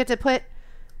 That means you have to put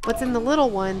what's in the little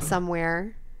one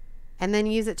somewhere, and then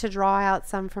use it to draw out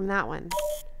some from that one.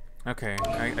 Okay,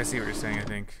 I see what you're saying. I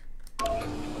think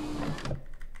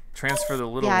transfer the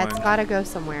little one. Yeah, it's gotta go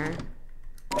somewhere,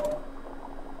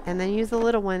 and then use the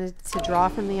little one to draw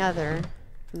from the other.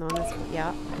 From the one that's,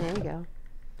 yeah, there you go.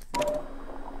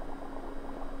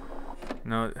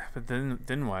 No, but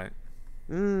then what?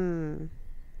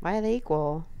 Why are they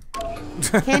equal?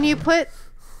 Can you put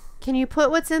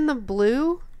what's in the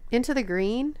blue into the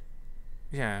green?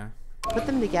 Yeah. Put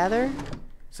them together.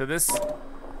 So this.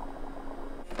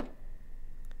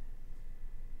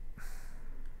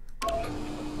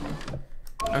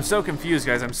 I'm so confused,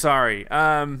 guys. I'm sorry.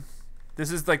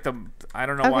 This is like I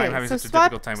don't know why I'm having such a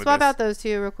difficult time with this. Swap out those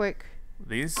two real quick.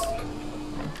 These?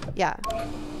 Yeah.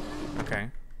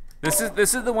 Okay. This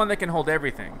is the one that can hold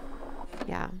everything.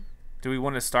 Yeah. Do we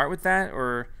want to start with that,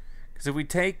 or because if we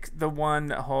take the one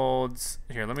that holds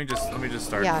here, let me just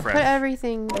start fresh. Put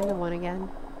everything into one again.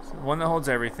 So one that holds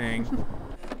everything,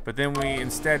 but then we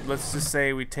instead, let's just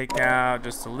say we take out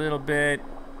just a little bit,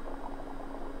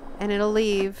 and it'll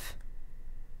leave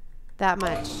that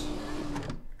much.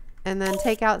 And then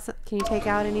take out. Can you take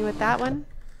out any with that one?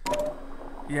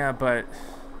 Yeah, but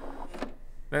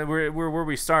we're where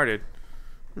we started.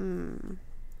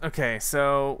 Okay,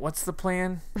 so what's the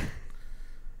plan?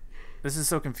 This is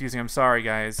so confusing. I'm sorry,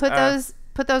 guys.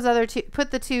 Put those other two.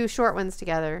 Put the two short ones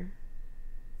together.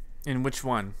 In which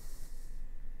one?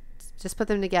 Just put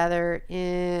them together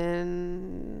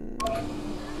in.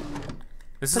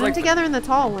 This put is them together in the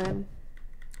tall one.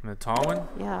 In the tall one?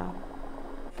 Yeah.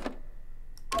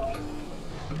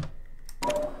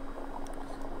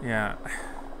 Yeah.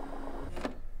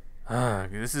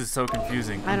 This is so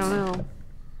confusing. I don't know.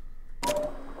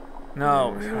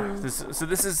 No.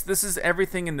 This is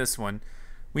everything in this one.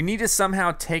 We need to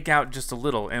somehow take out just a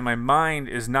little, and my mind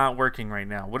is not working right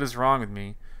now. What is wrong with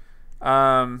me?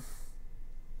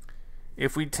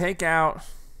 If we take out...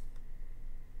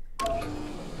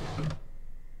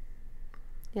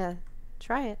 Yeah,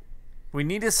 try it. We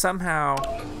need to somehow...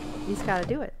 You just gotta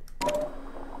do it.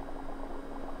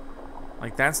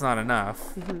 Like, that's not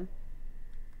enough.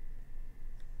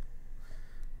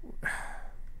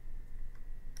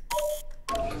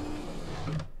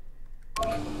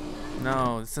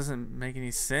 No, this doesn't make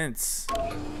any sense.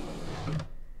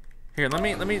 Here,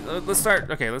 let's start.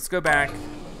 Okay, let's go back.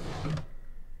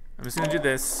 I'm just gonna do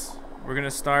this. We're gonna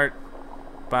start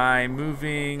by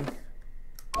moving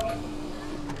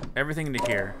everything into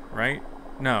here, right?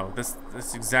 No, this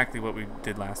is exactly what we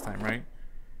did last time, right?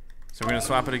 So we're gonna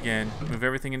swap it again, move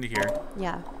everything into here.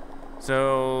 Yeah.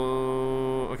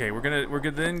 So okay, we're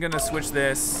then gonna switch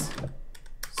this.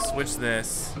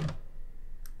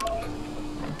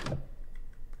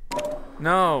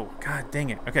 No, god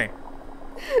dang it. Okay.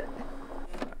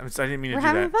 I didn't mean to do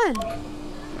that. We're having fun.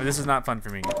 Oh, this is not fun for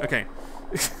me. Okay.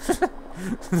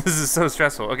 This is so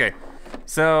stressful. Okay.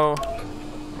 So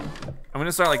I'm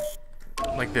gonna start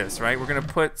like this, right? We're gonna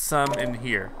put some in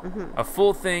here. A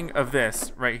full thing of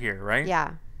this right here, right?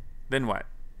 Yeah. Then what?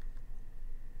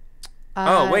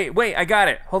 Oh, wait, I got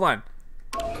it. Hold on.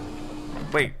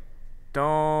 Wait.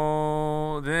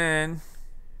 Then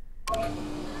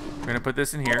we're gonna put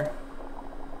this in here.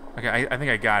 Okay, I think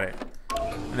I got it.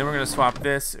 And then we're gonna swap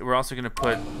this. We're also gonna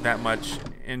put that much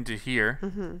into here.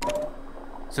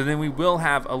 So then we will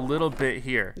have a little bit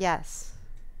here. Yes.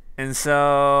 And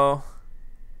so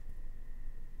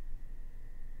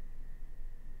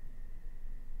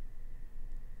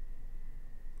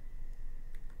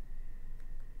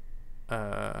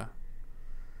and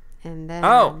then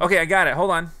oh, okay, I got it.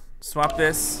 Hold on. Swap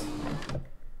this.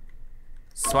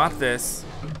 Swap this.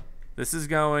 This is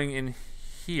going in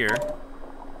here.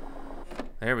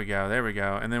 There we go. There we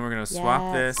go. And then we're going to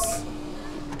swap this.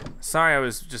 Sorry, I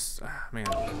was just... man.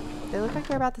 They look like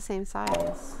they're about the same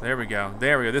size. There we go.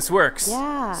 There we go. This works.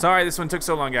 Yeah. Sorry this one took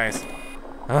so long, guys.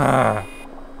 All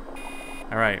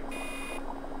right.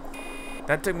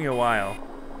 That took me a while.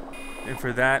 And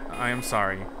for that, I am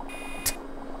sorry.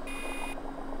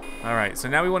 All right. So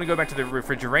now we want to go back to the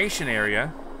refrigeration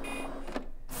area.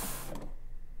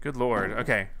 Good Lord.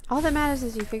 Okay. All that matters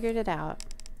is you figured it out.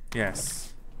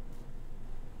 Yes.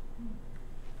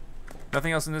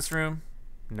 Nothing else in this room?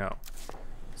 No.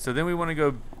 So then we want to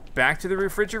go back to the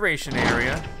refrigeration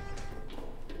area.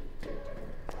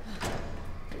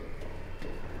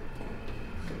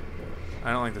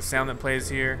 I don't like the sound that plays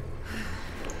here.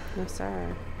 No,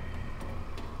 sir.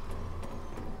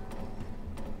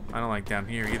 I don't like down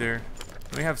here either.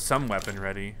 Let me have some weapon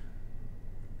ready.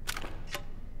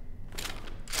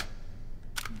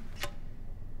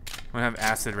 I'm gonna have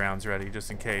acid rounds ready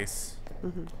just in case.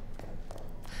 Mm-hmm.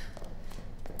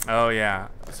 Oh yeah.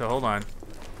 So hold on.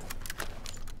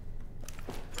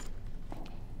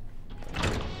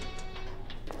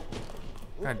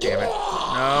 God damn it.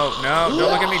 No, no,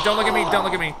 don't look at me, don't look at me, don't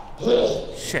look at me.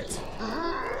 Shit.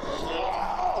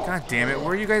 God damn it, where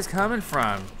are you guys coming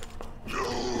from?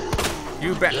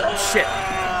 You shit.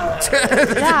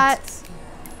 That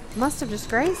must have just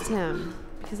grazed him,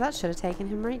 because that should have taken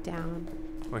him right down.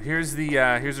 Well, here's the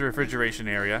refrigeration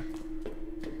area.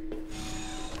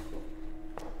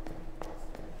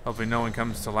 Hopefully no one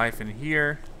comes to life in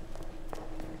here.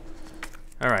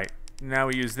 All right, now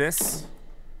we use this.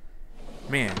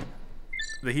 Man,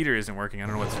 the heater isn't working. I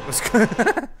don't know what's going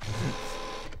on.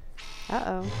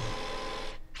 Uh-oh.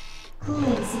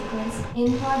 Cooling sequence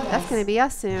in progress. That's going to be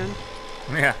us soon.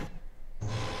 Yeah.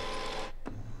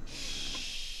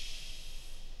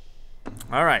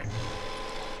 All right.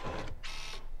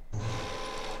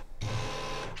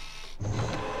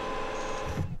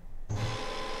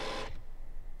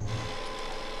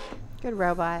 Good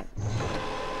robot.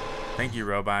 Thank you,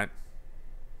 robot.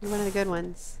 You're one of the good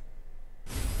ones.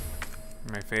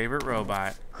 My favorite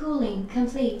robot. Cooling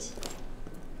complete.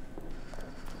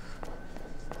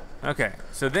 Okay,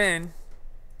 so then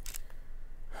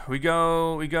we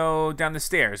go down the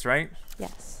stairs, right?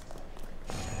 Yes.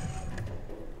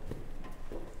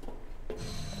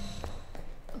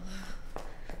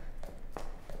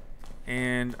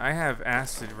 And I have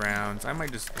acid rounds. I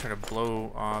might just try to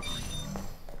blow off.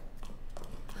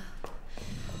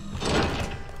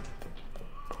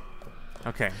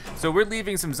 Okay, so we're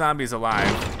leaving some zombies alive,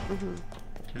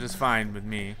 which is fine with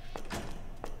me.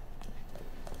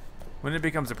 When it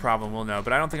becomes a problem, we'll know,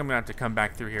 but I don't think I'm gonna have to come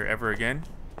back through here ever again.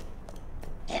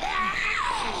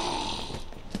 That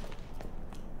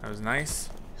was nice.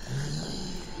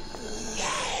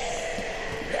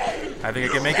 I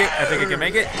think I can make it. I think I can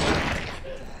make it.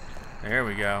 There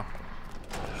we go.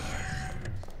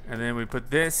 And then we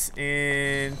put this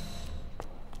in.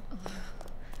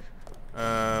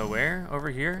 Where?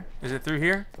 Over here? Is it through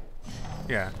here?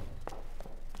 Yeah.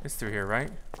 It's through here, right?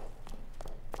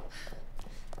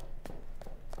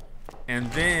 And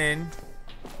then,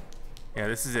 yeah,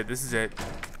 this is it. This is it.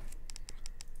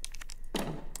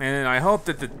 And I hope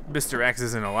that the Mr. X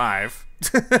isn't alive.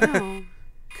 Oh.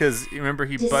 Because remember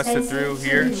he busted through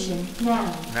here? And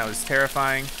Now. that was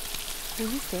terrifying. Well,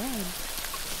 he's dead.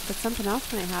 But something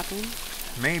else might happen.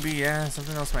 Maybe, yeah,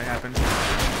 something else might happen.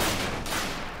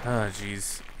 Oh,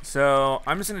 jeez. So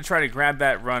I'm just going to try to grab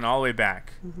that run all the way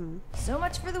back. So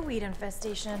much for the weed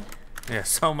infestation. Yeah,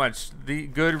 so much. The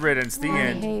good riddance, the I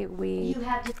end. hate weed. You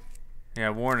have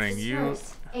Yeah, warning. You.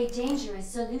 dispersed a dangerous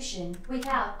solution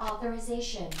without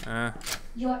authorization.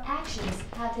 Your actions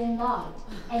have been logged,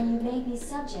 and you may be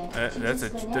subject to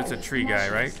that's a tree guy,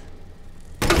 right?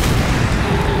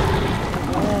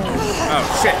 measures.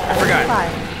 Oh shit! I forgot.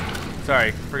 Fire.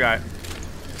 Sorry, forgot.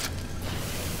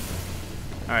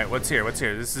 All right, what's here? What's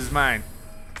here? This is mine.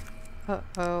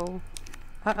 Uh-oh.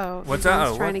 Uh-oh. What's He's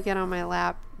uh-oh? trying What? to get on my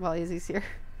lap while Izzy's here.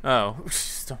 Oh, you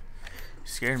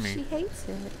scared She me. hates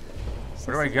it. She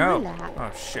Where do I says, "Sit on go? my lap."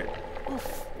 Oh shit!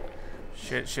 Oof.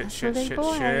 Shit! Shit! That's Shit! my big Shit!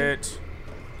 boy. Shit!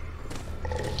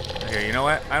 Okay, you know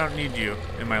what? I don't need you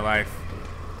in my life.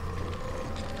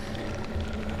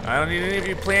 I don't need any of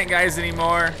you plant guys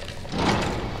anymore.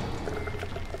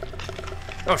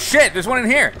 Oh shit! There's one in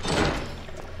here.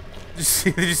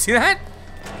 Did you see that?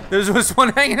 There was one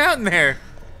hanging out in there.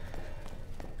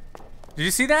 Did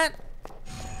you see that?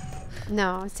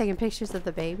 No, I was taking pictures of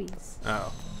the babies.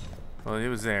 Oh. Well, it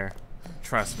was there.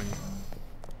 Trust me.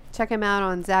 Check him out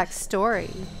on Zack's story.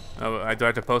 Oh, do I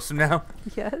have to post them now?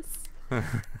 Yes.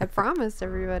 I promised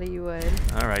everybody you would.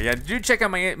 All right. Yeah, do check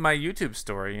out my YouTube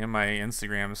story and my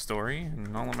Instagram story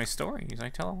and all of my stories. I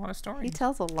tell a lot of stories. He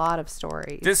tells a lot of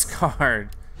stories. Discard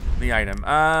the item.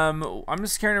 I'm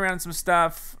just carrying around some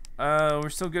stuff. We're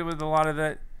still good with a lot of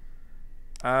it.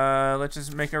 Let's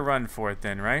just make a run for it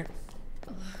then, right?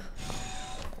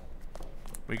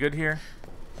 We good here?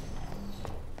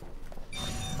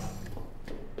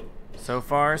 So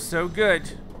far, so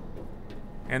good.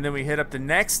 And then we hit up the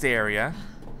next area.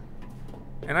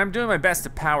 And I'm doing my best to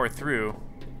power through.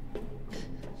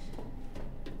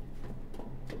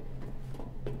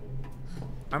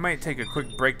 I might take a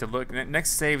quick break to look.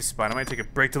 Next save spot, I might take a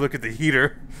break to look at the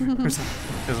heater. Because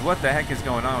what the heck is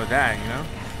going on with that, you know?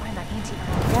 Find that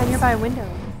antivirus. Yeah, nearby a window.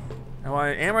 Well, I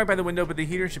am right by the window, but the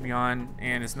heater should be on,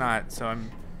 and it's not, so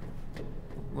I'm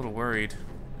a little worried.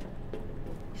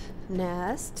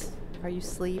 Nest, are you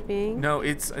sleeping? No,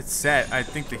 it's set. I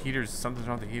think the heater's something's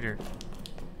wrong with the heater.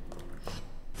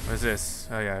 What is this?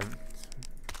 Oh yeah.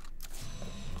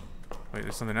 Wait,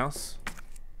 there's something else?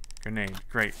 Grenade.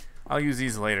 Great. I'll use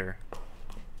these later.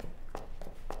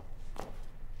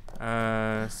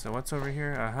 So what's over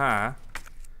here? Aha.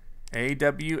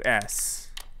 AWS.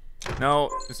 No,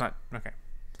 it's not. Okay.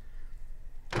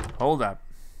 Hold up.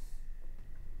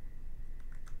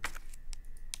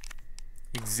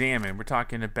 Examine. We're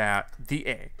talking about the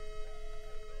A.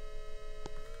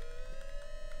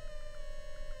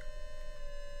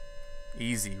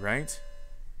 Easy, right?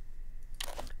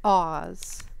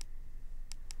 Oz.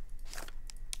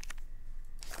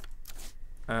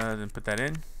 Then put that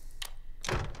in.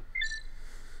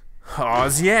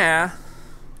 Oz, yeah.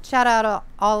 Shout out to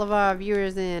all of our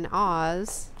viewers in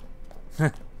Oz.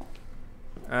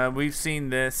 We've seen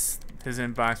this. His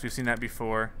inbox. We've seen that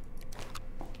before.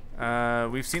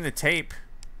 We've seen the tape.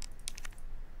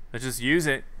 Let's just use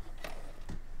it.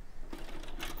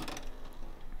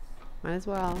 Might as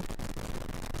well.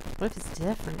 What if it's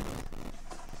different?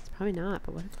 It's probably not,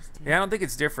 but what if it's different? Yeah, I don't think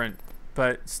it's different,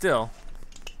 but still.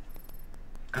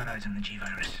 Got eyes on the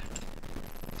G-Virus.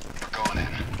 We're going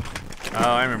in.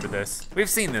 Oh, I remember this. We've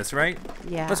seen this, right?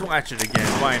 Yeah. Let's watch it again.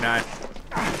 Why not?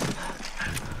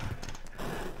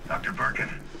 Dr. Birkin,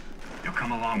 you'll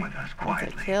come along with us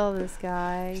quietly. Kill this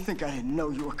guy. You think I didn't know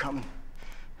you were coming?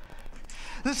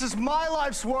 This is my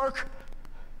life's work.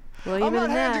 William I'm not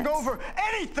and handing Max. over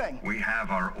anything. We have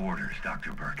our orders,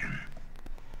 Dr. Birkin.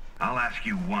 I'll ask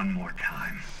you one more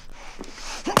time.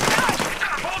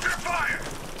 Hold your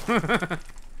fire!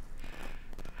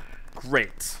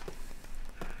 Great.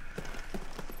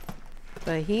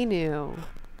 But he knew.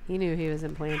 He knew he was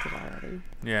implanted already.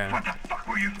 Yeah. What the fuck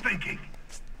were you thinking?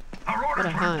 Our What orders a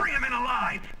were to hunt. bring him in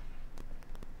alive.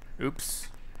 Oops.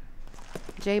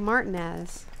 Jay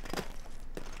Martinez.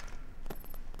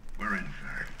 We're in,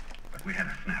 sir. But we had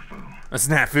a snafu. A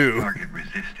snafu. Target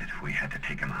resisted. We had to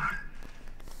take him out.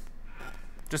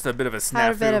 Just a bit of a snafu.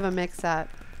 Had a bit of a mix-up.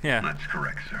 Yeah. That's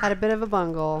correct, sir. Had a bit of a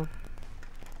bungle.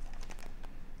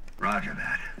 Roger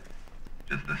that.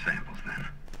 Just the samples, then.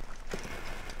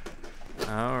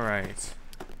 All right.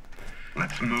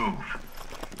 Let's move.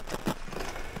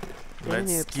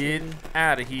 Let's Oopsie. get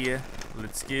out of here.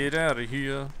 Let's get out of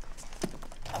here.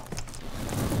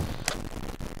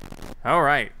 All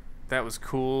right. That was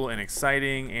cool and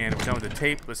exciting, and we're done with the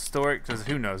tape. Let's store it, because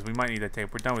who knows? We might need that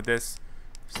tape. We're done with this.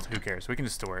 Who cares? We can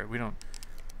just store it. We don't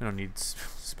need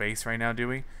space right now, do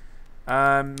we?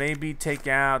 Maybe take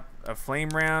out a flame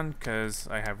round, because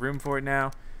I have room for it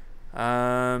now.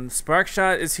 Spark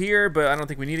shot is here, but I don't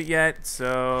think we need it yet,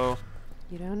 so...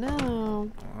 You don't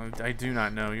know. I do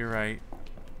not know, you're right.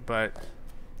 But...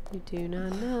 You do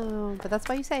not know. But that's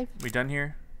why you save. We done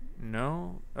here?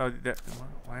 No? Oh,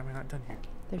 why am I not done here?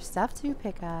 There's stuff to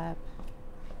pick up.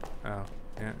 Oh,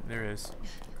 yeah, there is.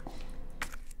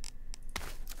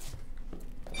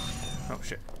 Oh,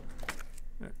 shit.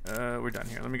 We're done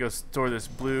here. Let me go store this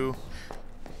blue.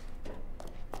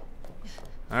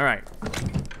 Alright.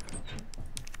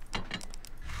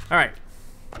 Alright.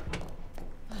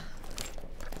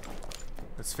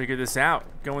 Let's figure this out.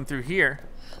 Going through here.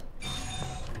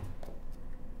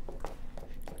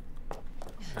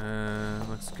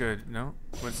 Looks good. No?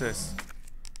 What's this?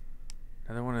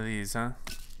 Another one of these, huh?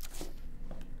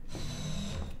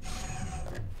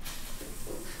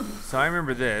 So I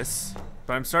remember this,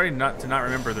 but I'm starting to not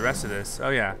remember the rest of this. Oh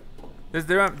yeah.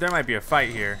 There might be a fight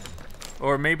here.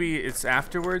 Or maybe it's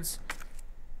afterwards.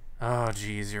 Oh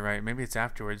geez, you're right. Maybe it's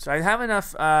afterwards. I have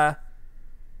enough,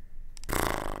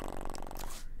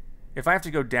 if I have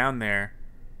to go down there.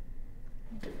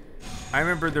 I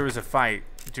remember there was a fight.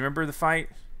 Do you remember the fight?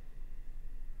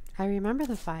 I remember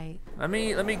the fight. Let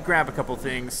me grab a couple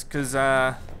things, cause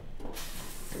yeah,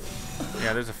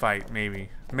 there's a fight. Maybe.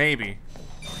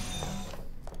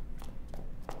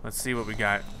 Let's see what we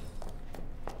got.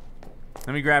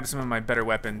 Let me grab some of my better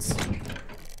weapons.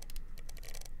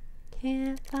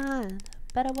 Can't find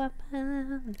a better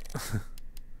weapon.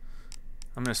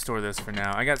 I'm gonna store this for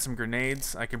now. I got some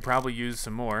grenades. I can probably use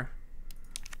some more.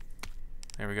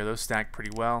 There we go. Those stack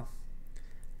pretty well.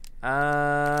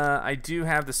 I do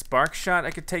have the spark shot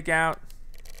I could take out.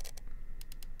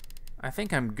 I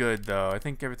think I'm good though. I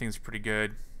think everything's pretty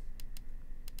good.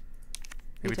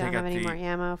 You don't have any more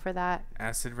ammo for that?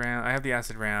 Acid round. I have the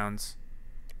acid rounds.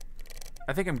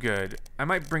 I think I'm good. I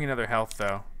might bring another health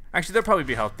though. Actually, there'll probably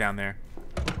be health down there.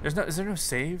 Is there no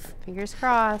save? Fingers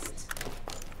crossed.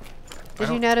 Did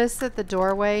you notice that the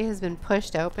doorway has been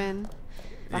pushed open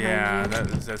behind you?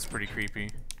 That's pretty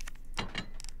creepy.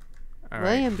 All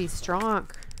William, right. be strong.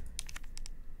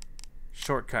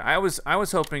 shortcut. I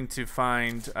was hoping to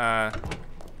find a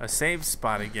save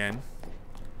spot again,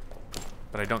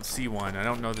 but I don't see one. I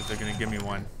don't know that they're gonna give me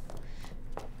one.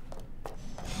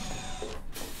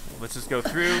 Let's just go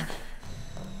through,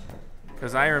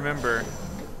 because I remember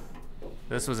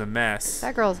this was a mess.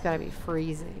 That girl's gotta be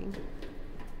freezing.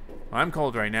 Well, I'm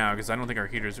cold right now because I don't think our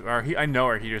heaters are. I know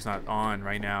our heater's not on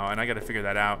right now, and I got to figure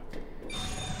that out.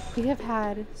 We have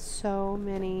had so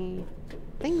many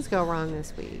things go wrong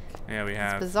this week. Yeah, we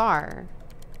have. It's bizarre.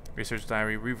 Research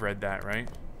diary. We've read that, right?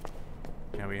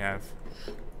 Yeah, we have.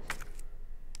 What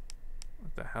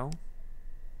the hell?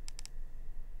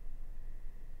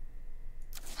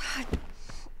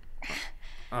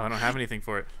 Oh, I don't have anything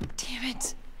for it. Damn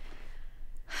it.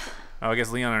 Oh, I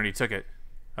guess Leon already took it.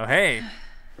 Oh, hey.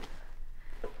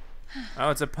 Oh,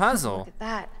 it's a puzzle. Look at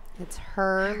that. It's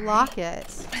her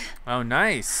locket. Oh,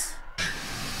 nice.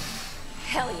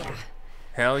 Hell yeah.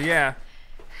 Hell yeah.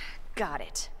 Got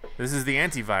it. This is the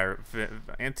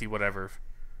anti-whatever.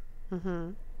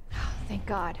 Mm-hmm. Oh, thank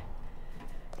God.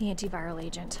 The antiviral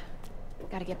agent.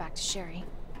 Gotta get back to Sherry.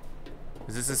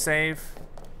 Is this a save?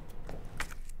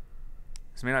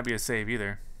 This may not be a save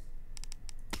either.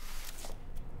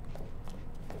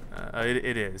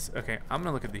 It is. Okay, I'm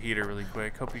gonna look at the heater really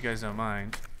quick. Hope you guys don't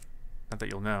mind. Not that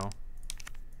you'll know.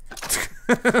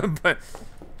 But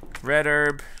red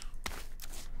herb.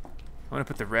 I'm gonna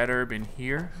put the red herb in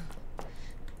here.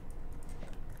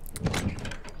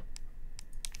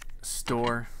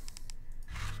 Store.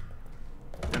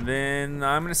 And then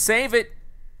I'm gonna save it.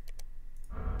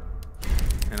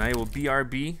 And I will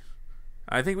BRB.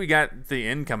 I think we got the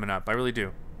end coming up. I really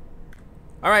do.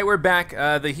 All right, we're back.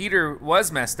 The heater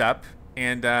was messed up,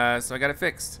 and so I got it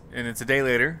fixed. And it's a day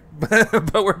later,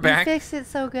 but we're back. You fixed it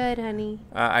so good, honey.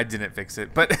 I didn't fix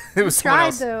it, but it was someone tried,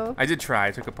 else. though. I did try.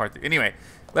 I took apart the... Anyway,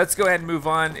 let's go ahead and move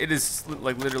on. It is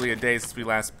like literally a day since we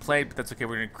last played, but that's okay.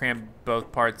 We're gonna cram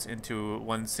both parts into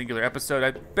one singular episode.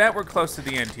 I bet we're close to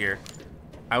the end here.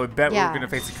 I would bet we're gonna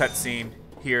face a cutscene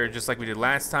here, just like we did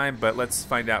last time. But let's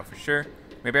find out for sure.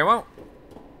 Maybe I won't.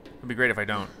 It'd be great if I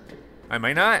don't. I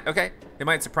might not. Okay. It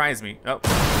might surprise me. Oh,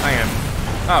 I am.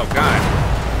 Oh,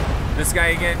 God. This guy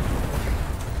again?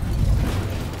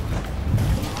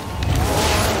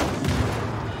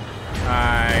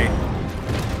 Hi.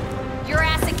 Your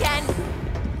ass again.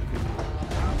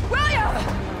 William!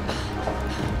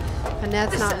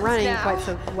 Annette's not running quite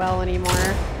so well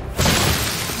anymore.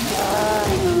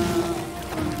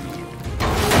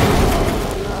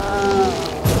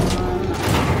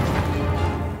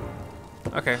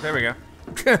 Okay, there we go.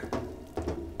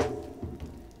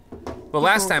 Well,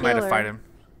 last time I had to fight him.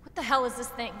 What the hell is this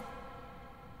thing?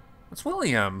 It's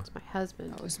William. It's my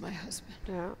husband. That was my husband.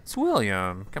 Yeah. It's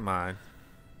William. Come on.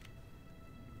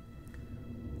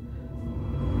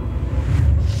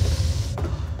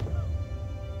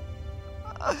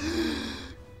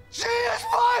 She is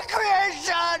my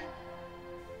creation!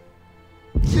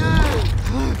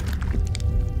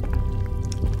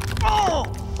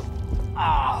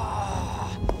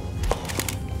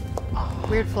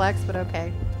 Weird flex, but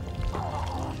okay.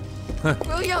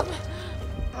 William!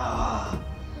 I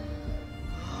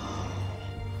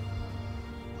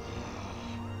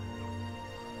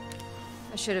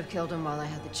should have killed him while I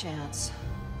had the chance.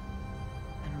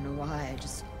 I don't know why, I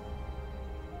just...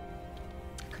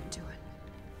 couldn't do it.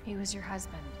 He was your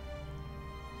husband.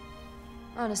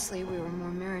 Honestly, we were more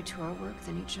married to our work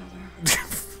than each other.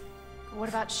 But what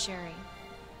about Sherry?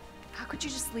 How could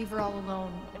you just leave her all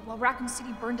alone while Raccoon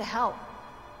City burned to hell?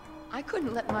 I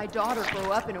couldn't let my daughter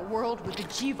grow up in a world with the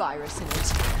G virus in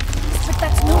it. But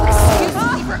that's no excuse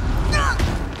to leave her.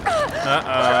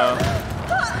 Uh-oh.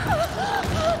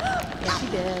 Yeah, she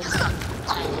did.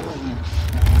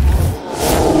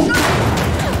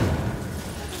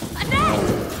 Annette!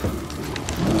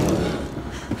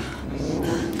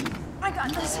 I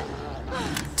got this.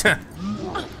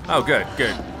 Oh, good,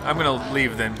 good. I'm gonna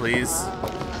leave then, please.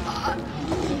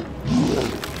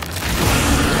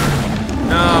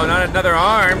 No, not another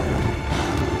arm.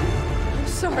 I'm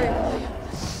sorry, William.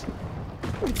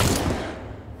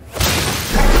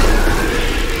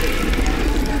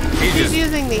 She's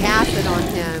using the acid on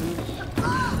him.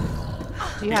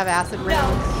 Do you have acid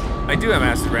rounds? I do have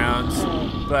acid rounds,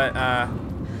 but I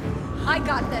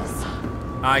got this.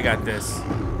 I got this.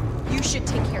 You should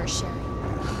take care of Sherry.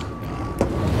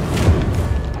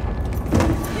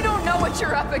 You don't know what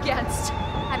you're up against.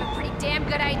 I have a pretty damn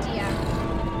good idea.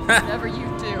 Whatever you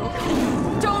do,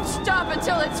 don't stop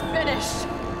until it's finished.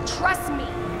 Trust me.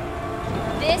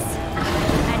 This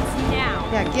ends now.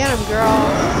 Yeah, get him, girl.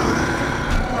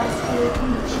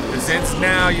 This ends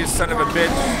now, you son of a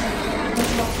bitch.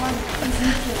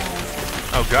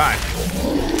 Oh God.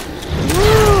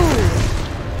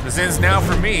 Woo! This ends now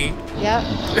for me. Yep.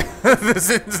 This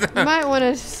ends now. You might want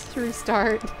to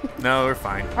restart. No, we're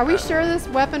fine. Are we sure this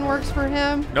weapon works for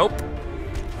him? Nope.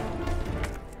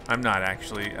 I'm not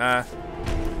actually. Oh,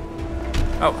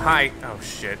 hi. Oh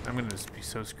shit. I'm gonna just be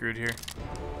so screwed here.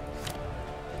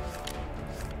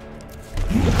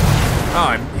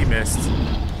 Oh, he missed.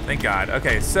 Thank God.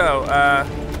 Okay, so,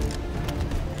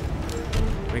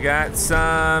 we got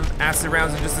some acid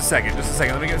rounds in just a second. Just a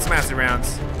second. Let me get some acid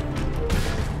rounds.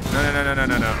 No. Oh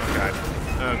God.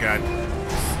 Oh God.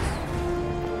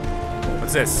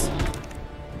 What's this?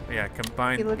 Yeah,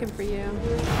 combine. He's looking for you.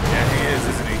 Yeah, he is,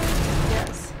 isn't he?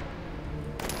 Yes.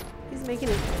 He's making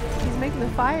it. He's making the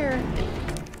fire.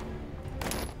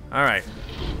 All right.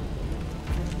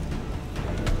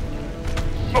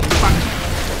 Oh, fuck.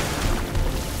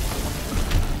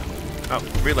 Oh,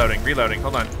 reloading.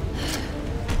 Hold on.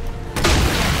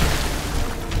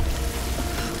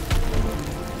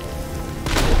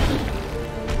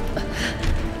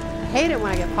 I hate it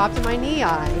when I get popped in my knee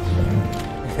eye.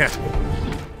 Yeah.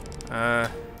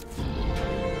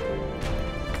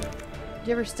 Did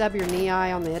you ever stub your knee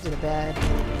eye on the edge of the bed?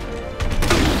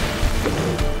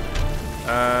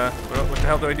 What the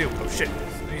hell do I do? Oh shit.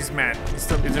 He's mad. He's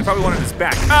probably one on his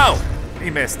back. Oh! He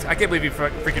missed. I can't believe he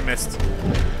freaking missed.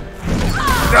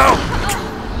 No!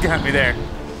 Got me there.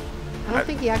 I don't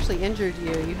think he actually injured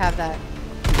you. You have that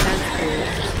defense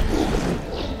boost.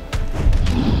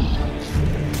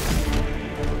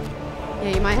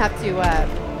 Yeah, you might have to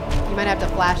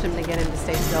flash him to get him to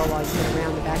stay still while you get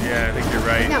around the back. Yeah, I think you're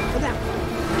right. Go down.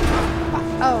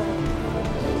 Oh.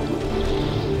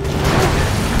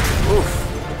 Oof.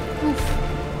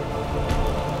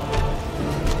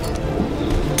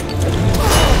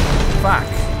 Fuck.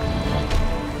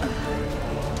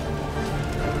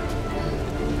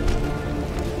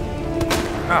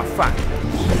 Oh, fuck.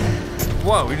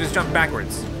 Whoa, we just jumped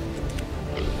backwards.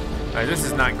 This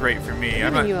is not great for me.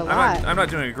 I'm not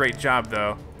doing a great job,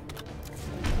 though.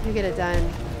 You get it done.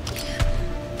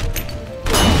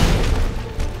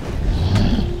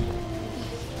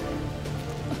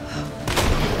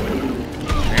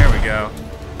 There we go.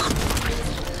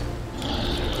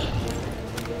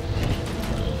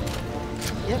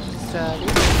 Yep, just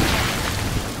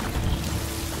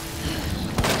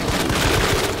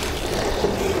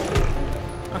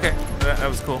Okay, that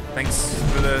was cool. Thanks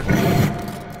for the...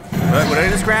 What did I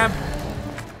just grab?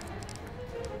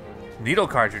 Needle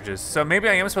cartridges. So maybe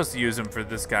I am supposed to use them for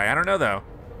this guy. I don't know, though.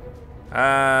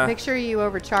 make sure you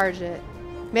overcharge it.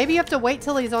 Maybe you have to wait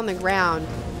till he's on the ground.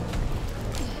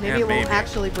 Maybe it won't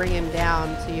actually bring him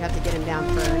down, so you have to get him down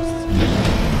first.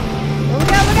 Oh,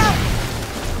 look out, look out!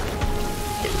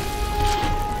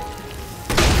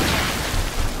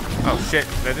 Oh, shit.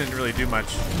 That didn't really do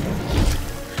much.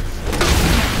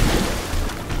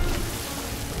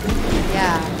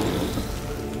 Yeah.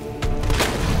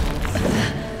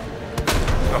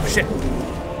 Oh, shit.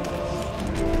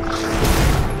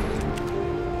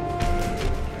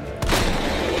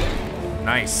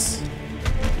 Nice.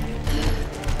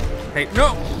 Hey,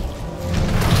 no!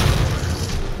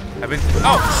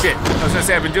 Oh, shit. I was gonna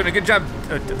say I've been doing a good job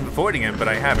avoiding him, but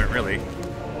I haven't really.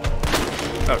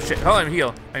 Oh, shit. Hold on,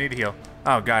 heal. I need to heal.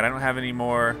 Oh, God, I don't have any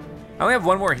more. I only have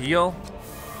one more heal.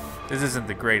 This isn't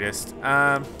the greatest.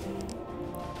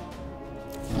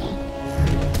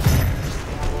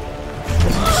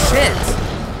 Shit!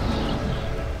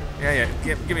 Yeah,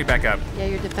 give me back up. Yeah,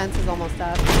 your defense is almost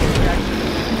up.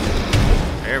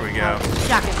 There we go. Oh,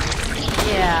 shock it.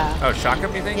 Yeah. Oh, shock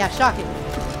him, you think? Yeah, shock it.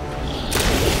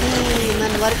 And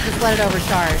then just let it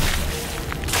overcharge.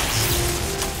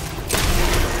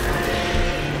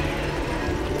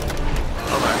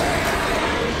 Hold on.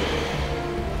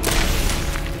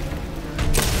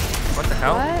 What the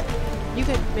hell? What?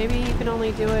 Maybe you can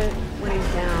only do it when he's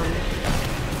down.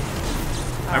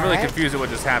 I'm really confused at what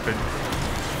just happened.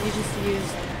 You just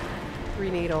used 3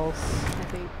 needles, I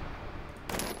think.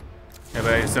 Yeah,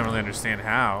 but I just don't really understand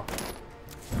how.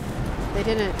 It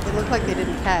looked like they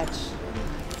didn't catch.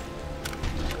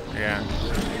 Yeah.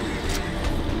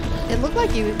 It looked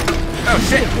like you Oh,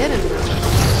 shit! hit him.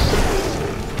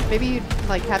 Maybe you'd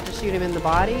like have to shoot him in the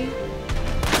body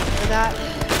for that.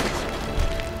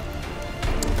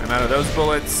 I'm out of those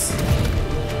bullets.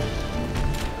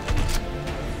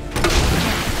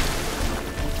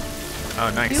 Oh,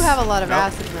 nice. You do have a lot of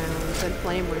acid rounds and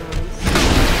flame rounds.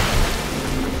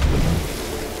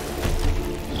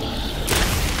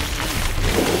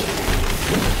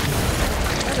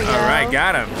 There we go. Alright,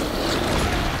 got him.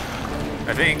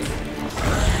 I think.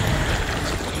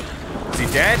 Is he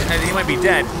dead? I think he might be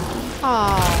dead.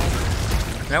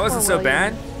 Aww. That wasn't so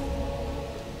William. bad.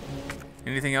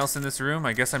 Anything else in this room?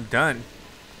 I guess I'm done.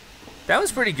 That was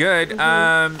pretty good.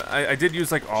 I did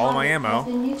use like all of my ammo.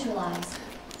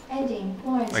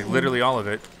 Like literally all of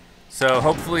it. So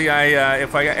hopefully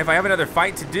if I have another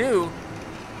fight to do,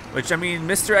 which I mean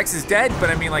Mr. X is dead, but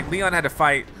I mean like Leon had to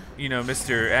fight, you know,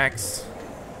 Mr. X.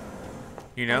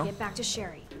 You know? Get back to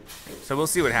Sherry. So we'll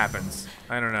see what happens.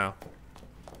 I don't know.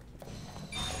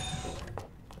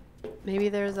 Maybe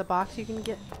there's a box you can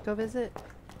go visit.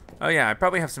 Oh yeah, I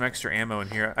probably have some extra ammo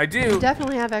in here. I do. You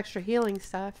definitely have extra healing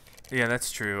stuff. Yeah,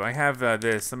 that's true. I have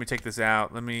this. Let me take this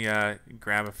out. Let me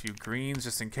grab a few greens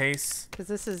just in case. Because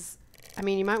this is, I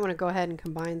mean, you might want to go ahead and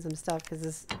combine some stuff because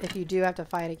this, if you do have to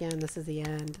fight again, this is the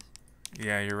end.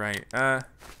 Yeah, you're right. Have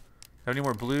any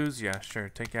more blues? Yeah, sure.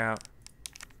 Take out.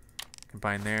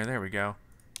 Combine there. There we go.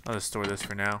 I'll just store this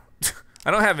for now.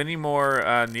 I don't have any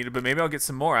more needed, but maybe I'll get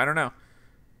some more. I don't know.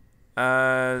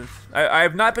 I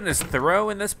have not been as thorough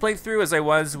in this playthrough as I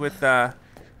was with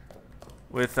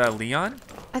Leon.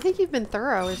 I think you've been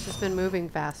thorough. It's just been moving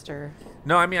faster.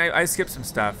 No, I mean I skipped some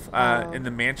stuff in the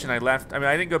mansion. I left. I mean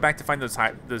I didn't go back to find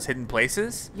those hidden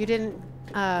places. You didn't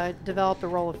develop the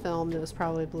roll of film. That was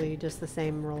probably just the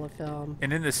same roll of film.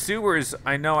 And in the sewers,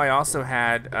 I know I also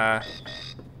had.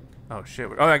 Oh shit!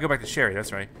 Oh, I go back to Sherry.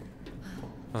 That's right.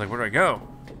 I was like, where do I go?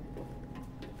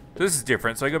 This is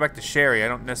different. So I go back to Sherry. I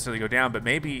don't necessarily go down, but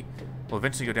maybe we'll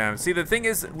eventually go down. See, the thing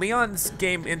is, Leon's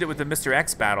game ended with the Mr.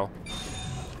 X battle.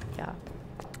 Yeah.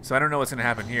 So I don't know what's gonna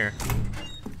happen here.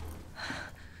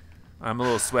 I'm a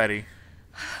little sweaty.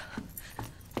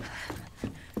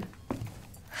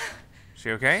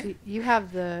 She okay? You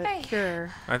have the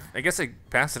cure. I guess I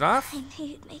passed it off? I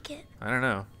knew you'd make it. I don't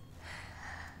know.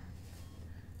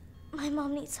 My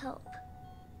mom needs help.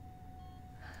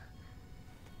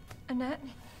 Annette?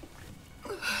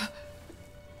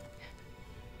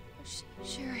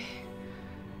 Sherry.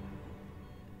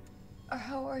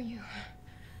 How are you?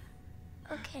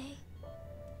 Okay.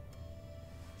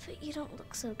 But you don't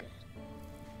look so good.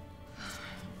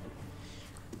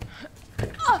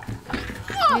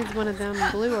 Needs one of them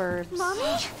blue herbs. Mommy?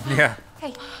 Yeah.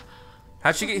 Hey.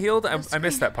 How'd she get healed? I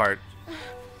missed that part.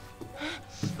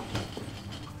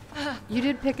 You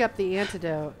did pick up the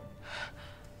antidote.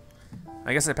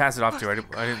 I guess I passed it off to her.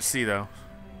 I didn't see though.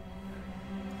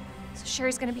 So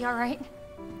Sherry's gonna be all right?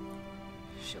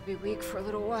 She'll be weak for a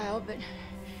little while, but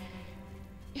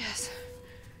yes.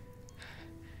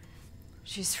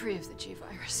 She's free of the G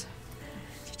virus.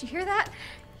 Did you hear that?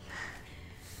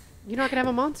 You're not gonna have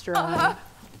a monster on.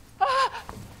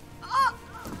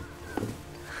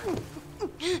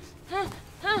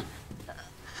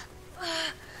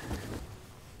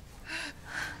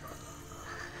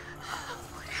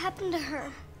 What happened to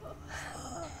her?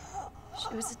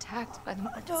 She was attacked by the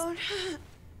monsters.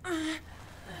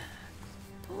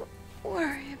 Don't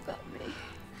worry about me.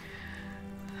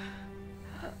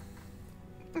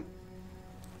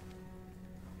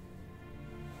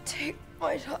 Take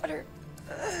my daughter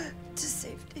to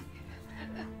safety.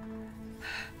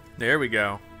 There we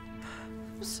go.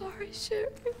 I'm sorry, Sherry.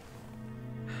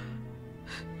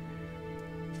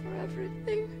 For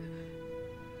everything.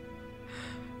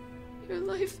 Your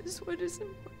life is what is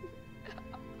important.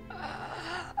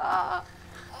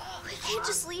 We can't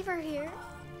just leave her here.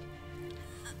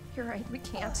 You're right, we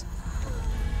can't.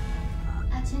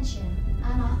 Attention,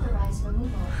 unauthorized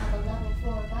removal of a level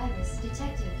 4 virus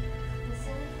detected.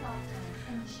 Facility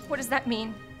lockdown initiated. What does that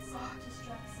mean?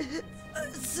 Self-destruct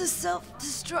It's a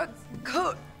self-destruct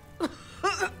code.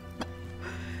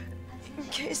 In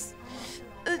case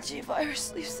the G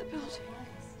virus leaves the building.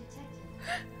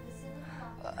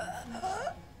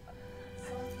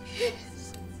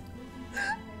 Please.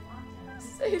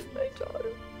 Save my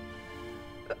daughter.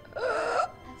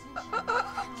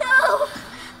 No!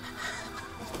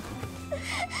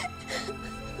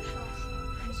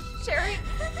 Sherry?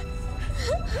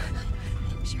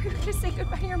 Sherry, we're gonna say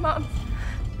goodbye to your mom.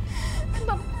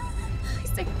 Mom,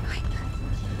 please say goodbye.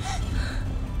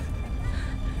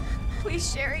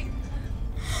 Please, Sherry.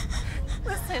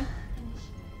 Listen.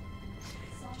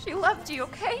 She loved you,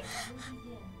 okay?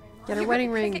 Get her You wedding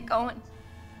gotta ring. Get going.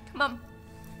 Come on.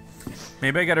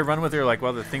 Maybe I gotta run with her like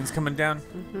while the thing's coming down.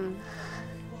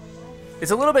 It's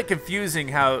a little bit confusing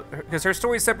how, because her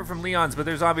story's separate from Leon's, but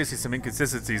there's obviously some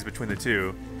inconsistencies between the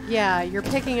two. Yeah, you're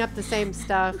picking up the same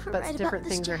stuff, You're but right different about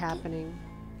this things are jacket. happening.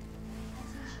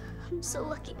 I'm so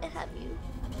lucky to have you.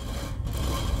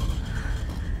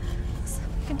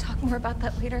 We can talk more about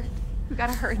that later. We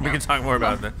gotta hurry now. We can talk more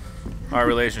about our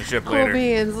relationship Cool later.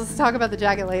 beans. Let's talk about the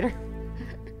jacket later.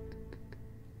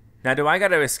 Now, do I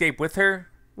gotta escape with her?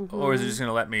 Or is it just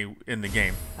gonna let me in the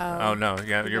game? Oh no,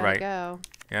 yeah, you're right. Go.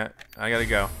 Yeah, I gotta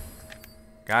go.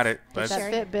 Got it. That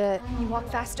Fitbit. You walk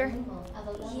faster?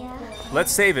 Yeah.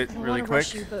 Let's save it really quick.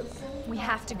 Rush you, but we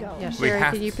have to go. Yeah, Sherry,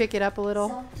 can you pick it up a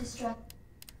little?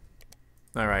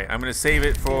 All right, I'm gonna save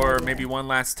it for maybe one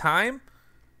last time.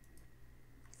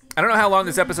 I don't know how long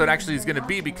this episode actually is gonna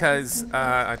be because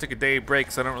I took a day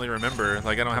break, so I don't really remember.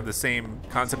 Like, I don't have the same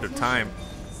concept of time.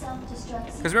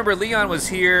 Because remember, Leon was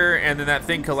here, and then that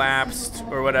thing collapsed,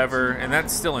 or whatever, and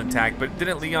that's still intact. But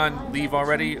didn't Leon leave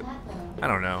already? I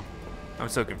don't know. I'm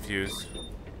so confused.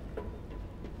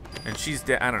 And she's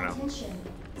dead. I don't know.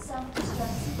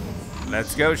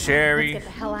 Let's go, Sherry. Let's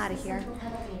get the hell out of here.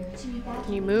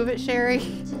 Can you move it, Sherry?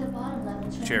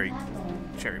 Sherry,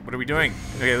 what are we doing?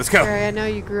 Okay, let's go. Sherry, I know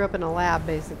you grew up in a lab,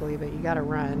 basically, but you gotta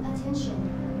run.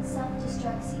 Attention.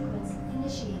 Self-destruct sequence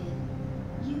initiated.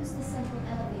 Use the central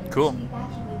elevator Cool. to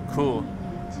evacuate Cool.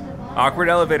 immediately to the bottom. Awkward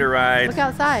elevator ride. Look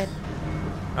outside.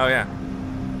 Oh, yeah.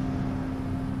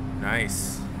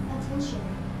 Nice. Attention.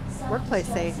 Workplace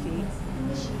Self-destruct safety. sequence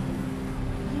initiated.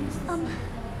 Use the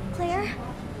Claire?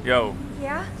 Yo.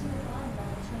 Yeah?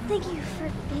 Thank you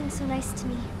for being so nice to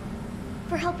me.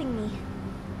 For helping me.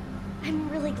 I'm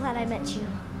really glad I met you.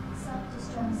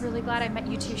 self-destruct I'm really glad I met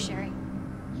you too, Sherry.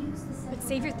 Use the But central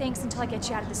save your thanks until I get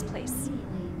you out of this place.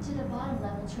 immediately to the bottom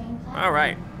level train platform. All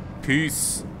right.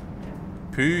 Peace.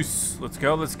 Peace. Let's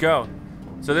go. Let's go.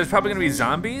 So there's probably gonna be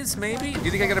zombies, maybe? Do you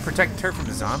think I gotta protect her from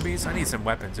the zombies? I need some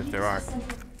weapons if there are.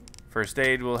 First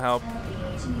aid will help. To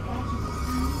evacuate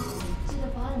immediately to the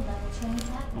bottom level train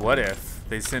platform. What if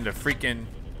they send a freaking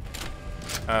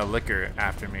liquor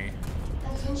after me?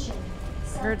 Attention.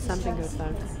 I heard something go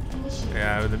Self-destruct thunk. sequence initiated.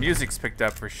 Yeah, the music's picked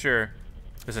up for sure.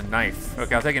 There's a knife.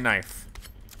 Okay, I'll take a knife.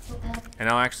 And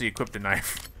I'll actually equip the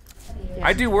knife.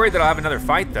 I do worry that I'll have another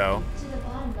fight though. To the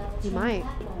bottom level You train might.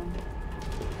 platform.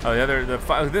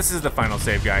 Oh, this is the final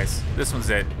save, guys. This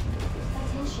one's it.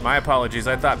 Attention. My apologies.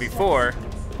 I thought before.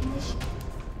 Initiated.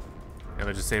 Yeah,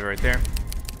 let's just save it right there.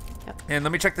 Yep. And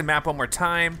let me check the map one more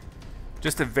time,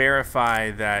 just to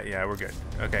verify that. Yeah, we're good.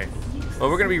 Okay.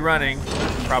 Well, we're gonna be running,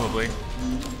 probably.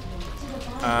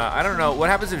 I don't know. What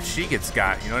happens if she gets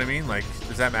got? You know what I mean? Like,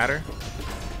 does that matter?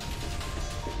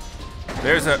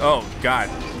 There's a. Oh God.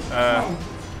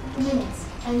 Minutes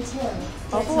until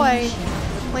Oh boy,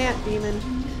 the plant demon.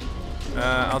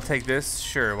 I'll take this.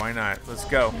 Sure, why not? Let's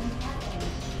go.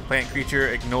 Plant creature,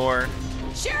 ignore.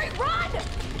 Sherry, run!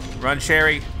 Run,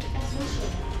 Sherry. Do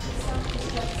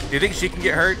you think she can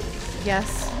get hurt?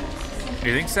 Yes. Do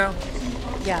you think so?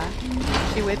 Yeah.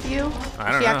 Is she with you?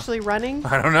 I don't Is she know. actually running?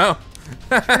 I don't know.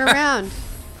 Turn around.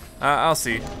 I'll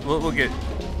see. We'll get.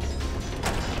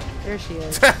 There she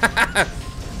is.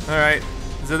 All right.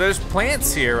 So there's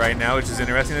plants here right now, which is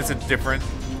interesting. It's a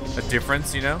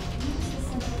difference, you know.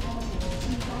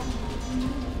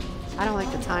 I don't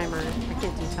like the timer. I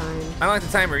can't do time. I don't like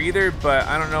the timer either, but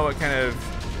I don't know what kind of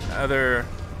other.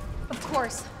 Of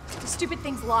course. The stupid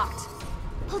thing's locked.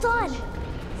 Hold on.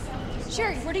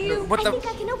 Sherry, what are you... What I the? think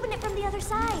I can open it from the other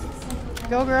side.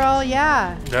 Go girl,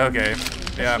 yeah. Okay.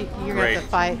 Yeah. You're gonna Great. have to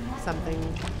fight something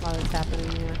while it's happening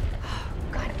here.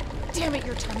 God damn it,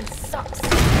 your timing sucks.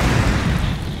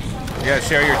 Yeah,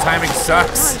 Sherry, your timing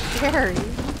sucks. Come on, Sherry.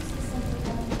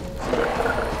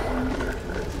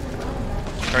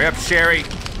 Hurry up, Sherry.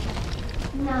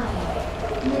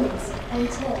 9 minutes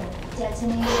until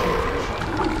detonation.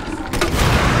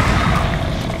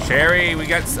 Sherry, we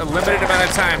got a limited amount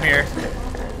of time here.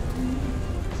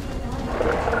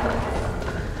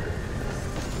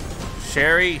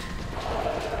 Sherry.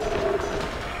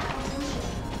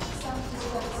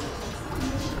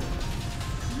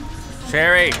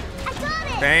 Sherry. I got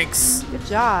it! Thanks. Good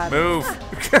job. Move.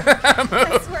 Nice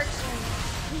Move. work,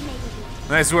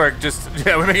 Nice work. Just,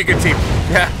 yeah, we're making a good team.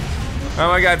 Yeah. Oh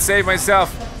my God, save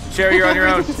myself. Sherry, you're on your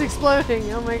own. Everything's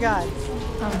exploding. Oh my god.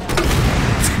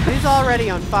 He's already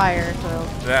on fire, so.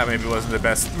 That maybe wasn't the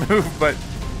best move, but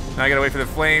now I gotta wait for the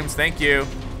flames. Thank you.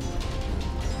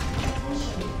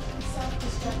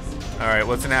 All right,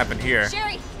 what's gonna happen here?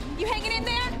 Sherry, you hanging in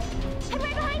there? I'm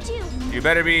right behind you. You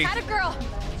better be. Atta girl.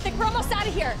 Think we're almost out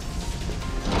of here.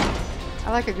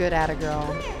 I like a good atta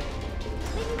girl.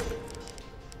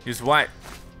 Use what?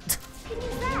 Can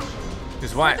use that.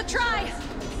 Use what? The try.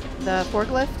 The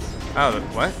forklift? Oh, the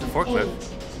what? The forklift.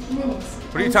 8 minutes.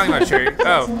 What are you talking about, Sherry?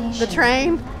 Oh, The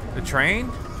train? the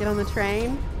train? Get on the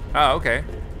train? Oh, okay.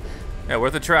 Yeah,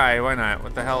 worth a try. Why not?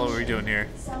 What the hell are we doing here?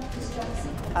 Self-destruct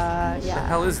sequence. What the Yeah.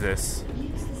 hell is this?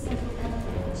 Use the central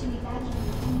elevator to evacuate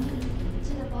immediately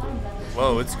to the bottom level.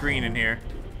 Whoa, it's green in here.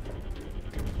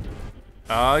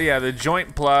 Oh yeah, the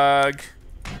joint plug.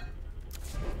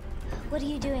 What are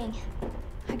you doing?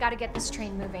 I gotta get this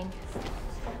train moving.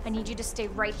 I need you to stay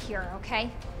right here,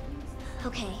 okay?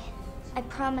 Okay. I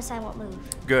promise I won't move.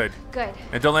 Good. Good.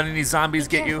 And don't let any zombies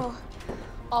get you.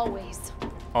 Always.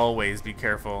 Always be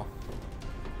careful.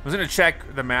 I was gonna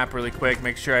check the map really quick,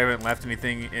 make sure I haven't left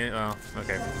anything in. Oh,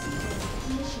 okay.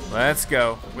 Let's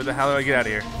go. Where the hell do I get out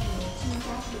of here?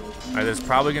 Alright, there's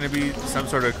probably gonna be some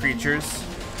sort of creatures.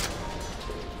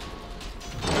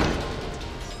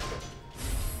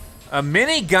 A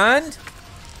minigun?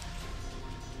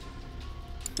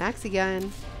 Maxi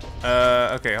gun.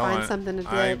 Okay, hold on. Find something to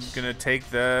I'm ditch. gonna take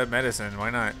the medicine. Why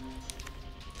not?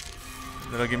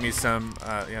 That'll give me some.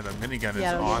 Yeah, the minigun is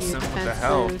Yeah, it'll give you awesome. What the defense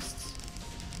hell? boost.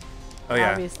 Oh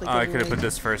yeah. Obviously Oh, I getting could have put ready.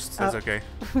 this first. That's Oh. okay.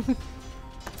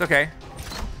 It's okay.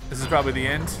 This is probably the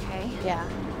end. Okay. Yeah.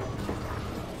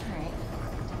 Alright.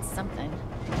 That's something.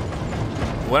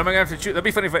 What am I gonna have to shoot? That'd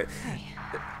be funny if I.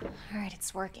 Alright,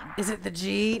 it's working. Is it the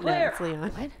G? Claire! No, it's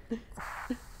Leon.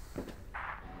 What?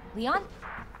 Leon?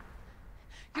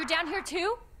 You're down here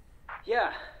too?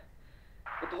 Yeah,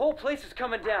 but the whole place is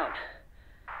coming down.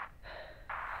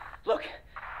 Look,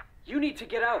 you need to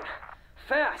get out.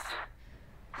 Fast.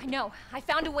 I know. I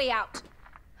found a way out.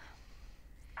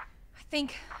 I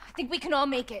think we can all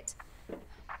make it.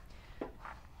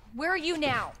 Where are you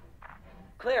now?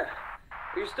 Claire,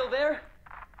 are you still there?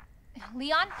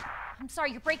 Leon? I'm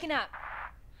sorry, you're breaking up.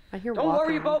 I hear Don't walking.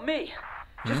 worry about me.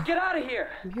 Just get out of here.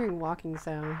 I'm hearing walking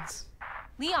sounds.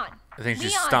 Leon! I think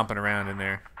she's Leon! stomping around in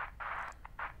there.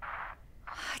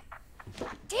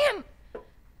 Damn!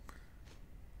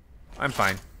 I'm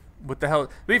fine. What the hell?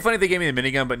 It'd be funny if they gave me the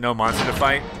minigun, but no monster to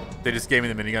fight. They just gave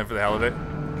me the minigun for the hell of it.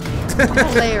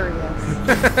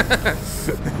 Hilarious.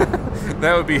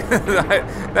 That would be.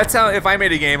 That's how. If I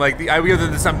made a game, like I would give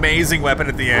them this amazing weapon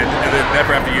at the end, and then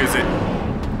never have to use it.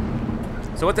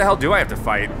 So what the hell do I have to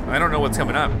fight? I don't know what's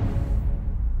coming up.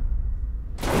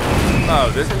 Oh,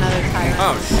 this. Another tyrant.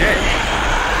 Oh shit.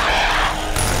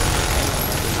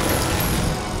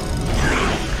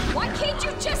 Why can't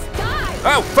you just die?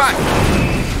 Oh fuck.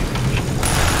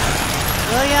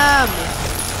 William!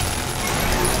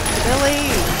 Billy!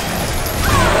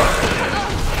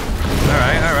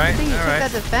 Alright, alright, I think you took that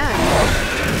alright. defense.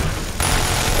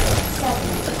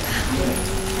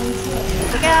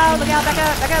 Look out! Look out! Back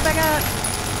up! Back up! Back up!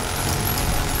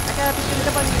 Back up! He's gonna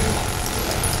jump on you.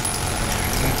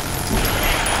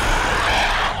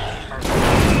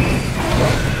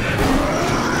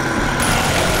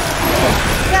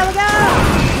 Look out! Look out!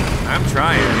 I'm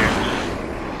trying here.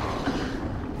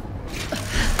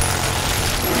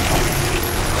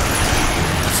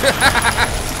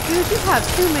 Dude, you have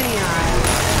too many eyes.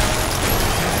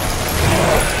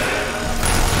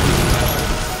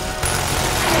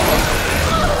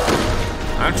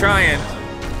 I'm trying.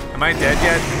 Am I dead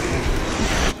yet?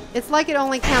 It's like it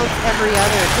only counts every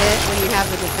other hit when you have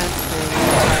the defense thing.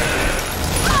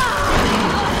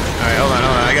 Alright, hold on.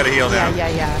 I gotta heal now.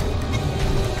 Yeah.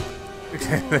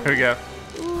 Okay, there we go.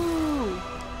 Ooh.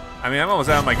 I mean, I'm almost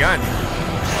out of my gun.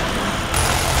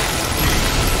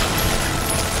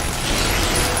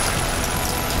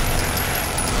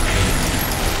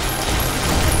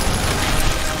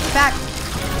 Back.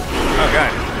 Oh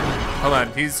god. Hold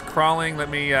on. He's crawling. Let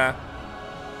me,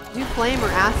 Do flame or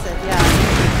acid, yeah.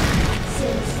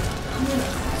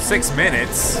 6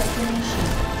 minutes.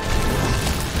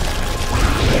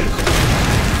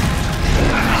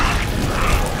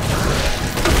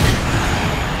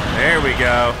 There we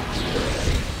go.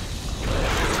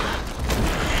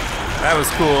 That was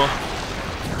cool.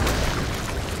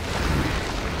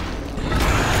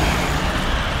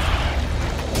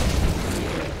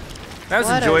 That was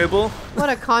enjoyable. What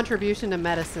a contribution to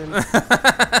medicine.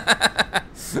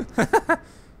 It's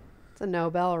a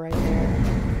Nobel right there.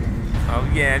 Oh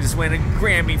yeah, I just won a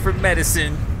Grammy for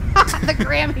medicine. The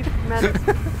Grammy for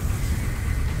medicine.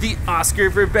 The Oscar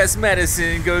for best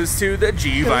medicine goes to the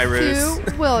G virus. Goes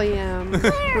to William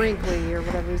Brinkley or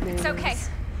whatever his name is. It's okay.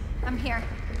 I'm here.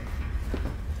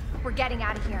 We're getting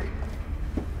out of here.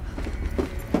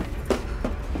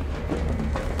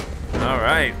 All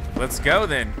right, let's go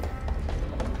then.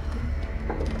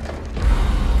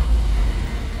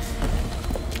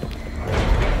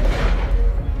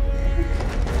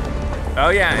 Oh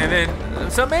yeah, and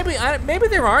then so maybe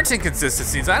there aren't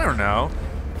inconsistencies. I don't know.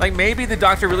 Like maybe the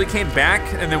doctor really came back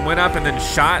and then went up and then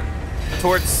shot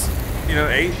towards, you know,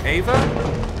 Ava.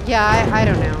 Yeah, I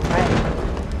don't know.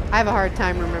 I have a hard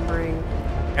time remembering.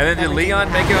 And then did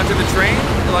Leon make it onto the train?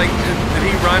 Like did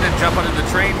he run and jump onto the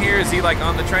train here? Is he like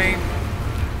on the train?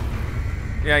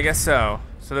 Yeah, I guess so.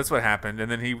 So that's what happened.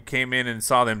 And then he came in and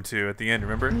saw them two at the end.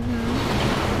 Remember? Mm-hmm.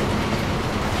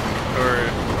 Or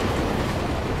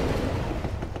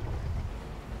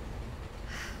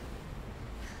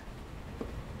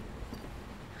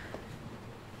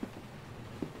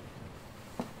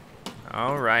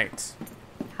All right.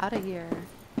 Out of here.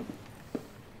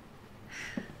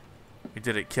 We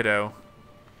did it, kiddo.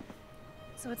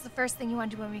 So what's the first thing you want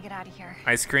to do when we get out of here?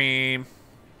 Ice cream.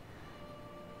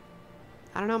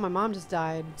 I don't know. My mom just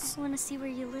died. I just want to see where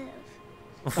you live.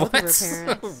 Both What? of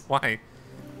her parents. Why?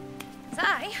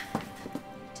 I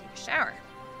take a shower.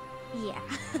 Yeah.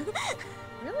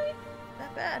 Really?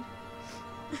 That bad?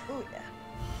 Oh yeah.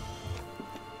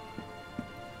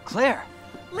 Claire!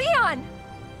 Leon!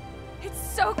 It's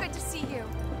so good to see you.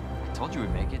 I told you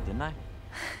we'd make it, didn't I?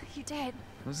 You did.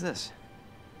 Who's this?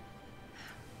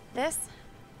 This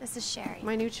is Sherry.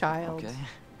 My new child. Okay.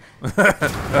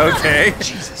 Okay.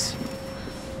 Jesus.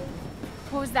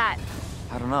 What was that?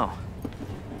 I don't know.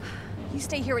 You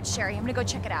stay here with Sherry. I'm gonna go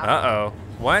check it out. Uh-oh.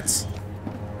 What?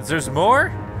 There's more?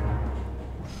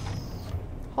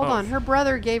 Hold on. Her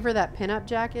brother gave her that pinup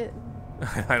jacket.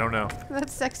 I don't know.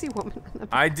 That sexy woman. On the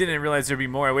I didn't realize there'd be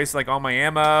more. I wasted like all my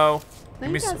ammo. No,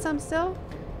 you got some still?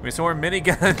 Give me some more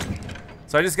minigun.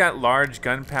 So I just got large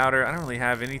gunpowder. I don't really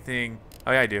have anything.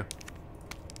 Oh yeah, I do.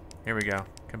 Here we go.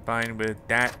 Combined with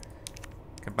that.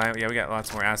 Yeah, we got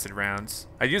lots more acid rounds.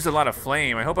 I used a lot of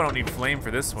flame. I hope I don't need flame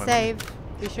for this one. Save.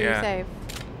 Be sure you save.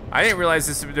 I didn't realize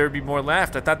there would be more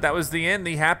left. I thought that was the end,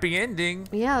 the happy ending.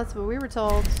 Yeah, that's what we were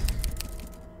told.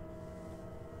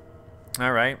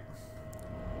 All right.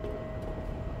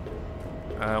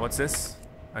 What's this?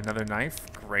 Another knife?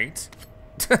 Great.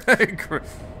 You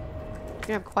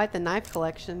have quite the knife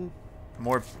collection.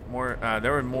 There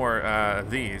were more of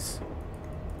these.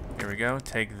 Here we go.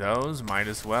 Take those. Might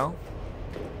as well.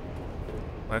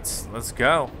 Let's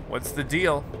go. What's the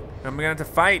deal? Am I gonna have to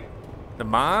fight the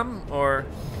mom or?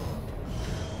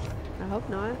 I hope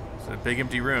not. It's a big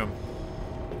empty room.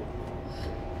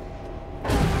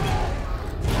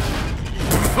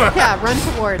 Yeah, run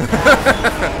towards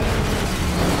that.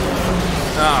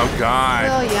 Oh God.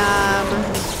 William.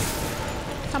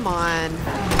 Come on.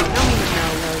 Don't mean to know,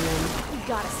 William. You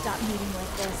gotta stop meeting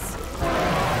like this.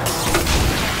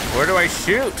 Where do I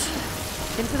shoot?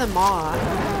 Into the maw.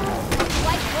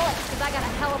 Like bullets, because I got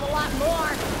a hell of a lot more.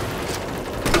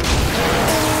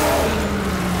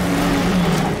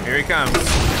 Here he comes.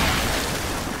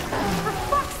 For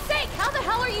fuck's sake, how the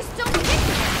hell are you still kicking?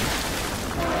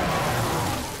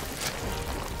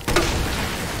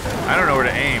 I don't know where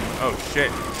to aim. Oh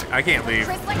shit. I can't leave.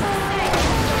 Chris likes to say,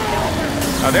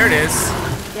 Oh, there it is.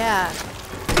 Yeah.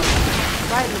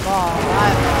 Right in the ball.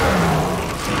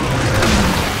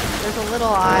 There's a little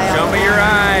eye. Show me your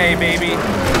eye, baby.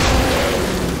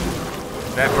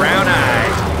 That brown eye.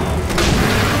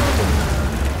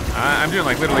 I'm doing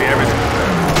like literally everything.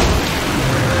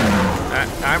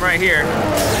 I'm right here.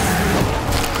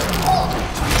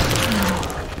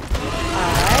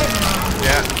 Alright.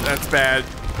 Yeah, that's bad.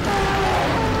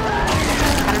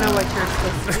 I don't know what you're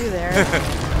supposed to do there.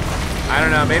 I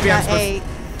don't know. Maybe I'm supposed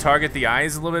to target the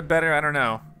eyes a little bit better. I don't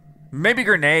know. Maybe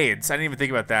grenades. I didn't even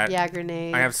think about that. Yeah,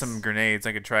 grenades. I have some grenades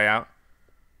I could try out.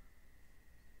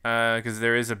 Because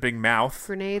there is a big mouth.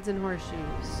 Grenades and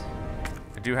horseshoes.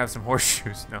 I do have some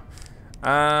horseshoes. No.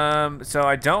 So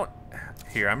I don't.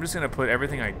 Here, I'm just gonna put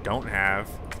everything I don't have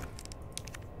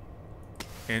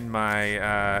in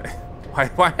my.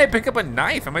 Why did I pick up a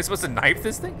knife? Am I supposed to knife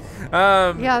this thing?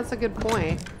 Yeah, that's a good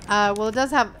point. Well, it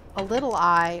does have a little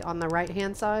eye on the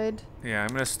right-hand side. Yeah, I'm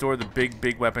gonna store the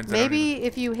big weapons. Maybe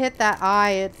if you hit that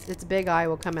eye, its big eye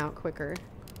will come out quicker.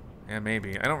 Yeah,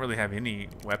 maybe. I don't really have any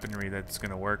weaponry that's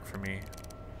gonna work for me.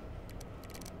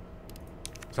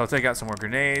 So I'll take out some more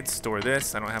grenades, store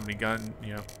this. I don't have any gun,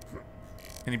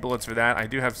 any bullets for that. I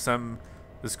do have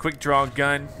this quick draw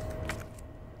gun.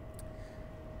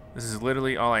 This is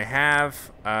literally all I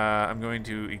have. I'm going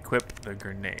to equip the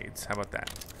grenades. How about that?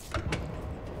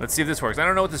 Let's see if this works. I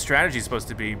don't know what the strategy is supposed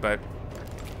to be, but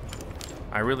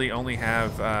I really only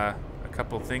have a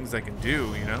couple things I can do,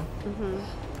 Mm-hmm.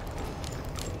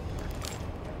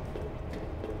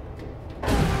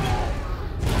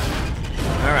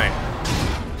 All right.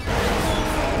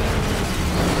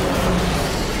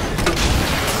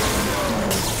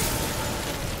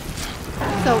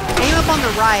 So aim up on the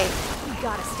right. You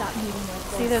gotta stop meeting like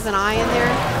this. See, there's an eye in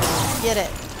there. Get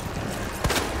it.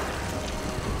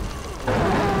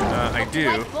 I do.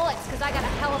 Like bullets, because I got a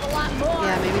hell of a lot more.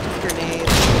 Yeah, maybe just grenades.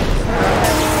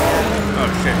 Oh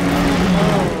shit.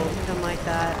 Oh, something like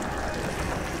that.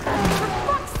 For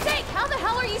fuck's sake, how the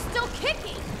hell are you still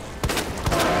kicking?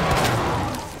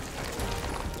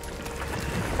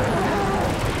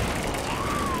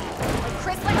 Like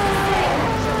Chris likes to say,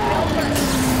 you're builders.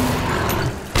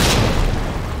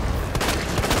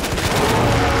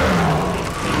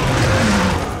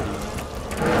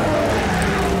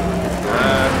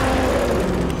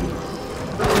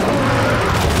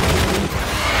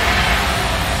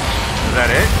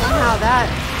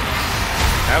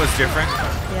 different.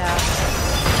 Yeah.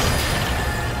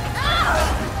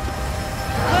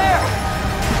 Claire!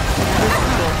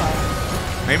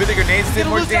 Maybe the grenades did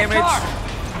more damage.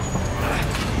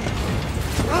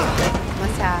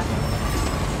 Must have.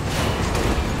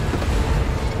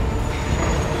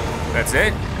 That's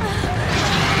it.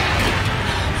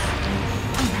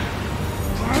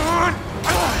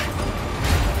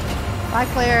 Bye,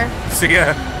 Claire. See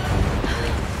ya.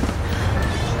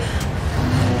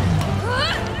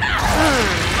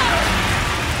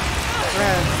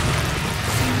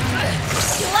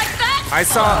 You like that?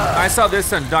 I saw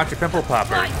this on Dr. Pimple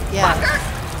Popper. Yeah.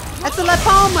 That's a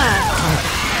lipoma.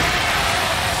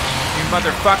 You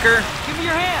motherfucker. Give me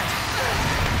your hand!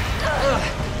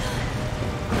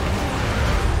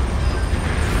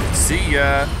 See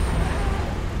ya.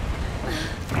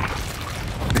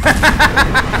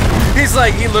 He's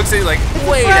like, he looks at you like,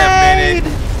 wait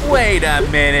a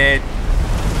minute.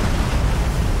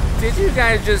 Did you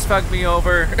guys just fuck me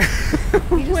over?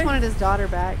 He just wanted his daughter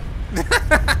back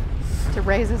to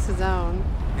raise us his own.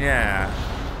 Yeah.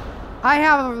 I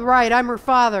have a right. I'm her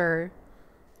father.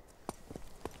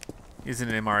 He's an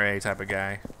MRA type of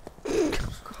guy.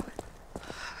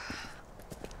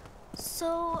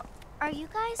 So, are you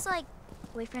guys like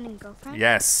boyfriend and girlfriend?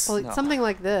 Yes. Well, No. something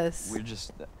like this. We're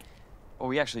just... well,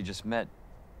 we actually just met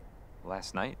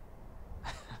last night.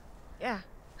 Yeah.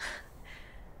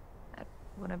 That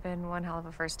would have been one hell of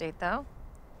a first date, though.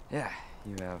 Yeah,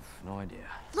 you have no idea.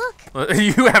 Look.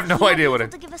 You have no he might idea be what able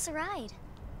it. to give us a ride.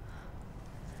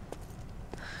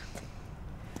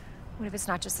 What if it's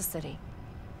not just the city?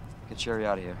 Get Sherry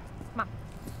out of here. Come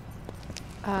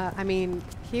on. I mean,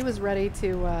 he was ready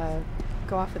to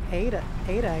go off with Ada,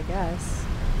 I guess.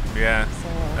 Yeah, So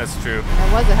that's true.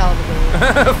 that was a hell of a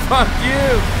date. Fuck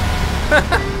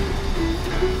you.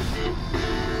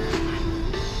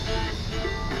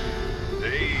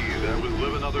 Hey, that was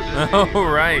Live Another Day. All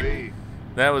right.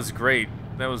 That was great.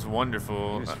 That was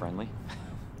wonderful. He was friendly.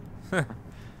 At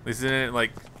least he didn't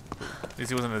like. At least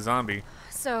he wasn't a zombie.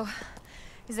 So,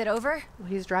 is it over? Well,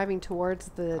 he's driving towards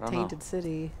the don't tainted know.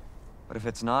 city. But if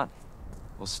it's not,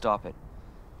 we'll stop it.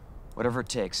 Whatever it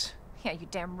takes. Yeah, you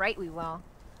damn right we will.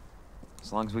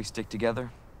 As long as we stick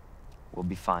together, we'll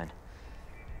be fine.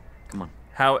 Come on.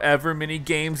 However many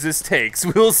games this takes,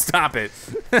 we'll stop it.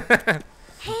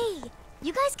 Hey,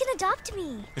 you guys can adopt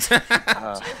me.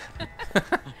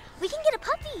 We can get a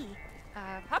puppy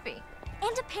Puppy.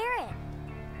 and a parrot.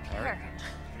 Parrot.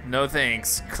 No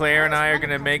thanks. Claire and I are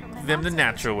gonna make them the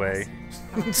natural way.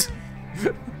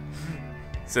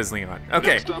 Says Leon. Okay.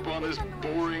 Next up on this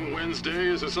boring Wednesday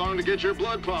is a song to get your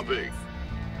blood pumping.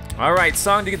 All right,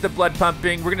 song to get the blood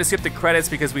pumping. We're gonna skip the credits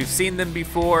because we've seen them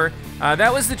before.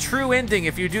 That was the true ending.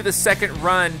 If you do the second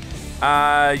run,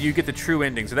 you get the true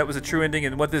ending. So that was a true ending,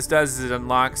 and what this does is it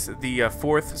unlocks the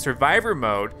fourth survivor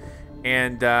mode.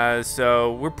 And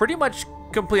so we're pretty much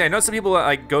complete. I know some people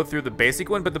like go through the basic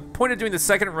one, but the point of doing the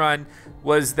second run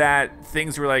was that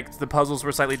things were like, the puzzles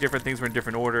were slightly different, things were in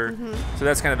different order. So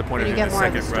that's kind of the point And of you doing get the more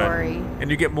of second the story. run.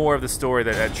 And you get more of the story,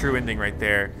 that true ending right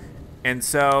there. And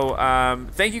so,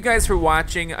 thank you guys for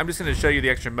watching. I'm just going to show you the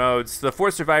extra modes. The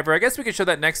fourth survivor, I guess we could show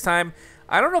that next time.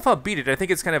 I don't know if I'll beat it. I think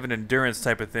it's kind of an endurance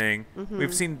type of thing.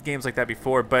 We've seen games like that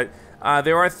before, but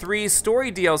there are 3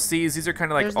 story DLCs. These are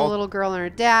kind of like There's the little girl and her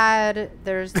dad.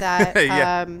 There's that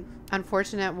Yeah.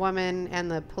 unfortunate woman and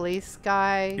the police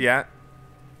guy. Yeah.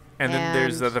 And then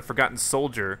there's And- the Forgotten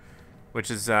Soldier, which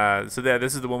is, this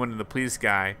is the woman and the police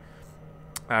guy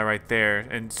right there.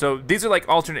 And so these are like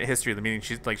alternate history, meaning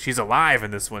she's alive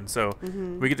in this one. So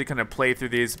we get to kind of play through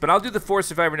these. But I'll do the 4th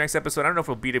survivor next episode. I don't know if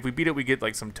we'll beat it. If we beat it, we get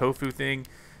like some tofu thing.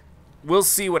 We'll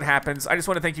see what happens. I just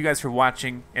want to thank you guys for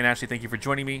watching. And Ashley, thank you for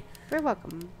joining me. You're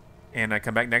welcome. And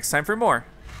come back next time for more.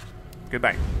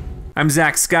 Goodbye. I'm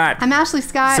Zack Scott. I'm Ashley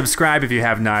Scott. Subscribe if you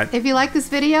have not. If you like this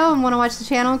video and want to watch the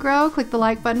channel grow, click the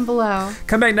like button below.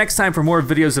 Come back next time for more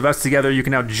videos of us together. You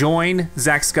can now join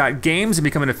ZackScottGames and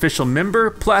become an official member.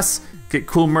 Plus, get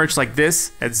cool merch like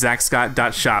this at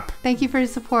ZackScott.shop. Thank you for your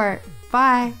support.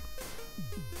 Bye.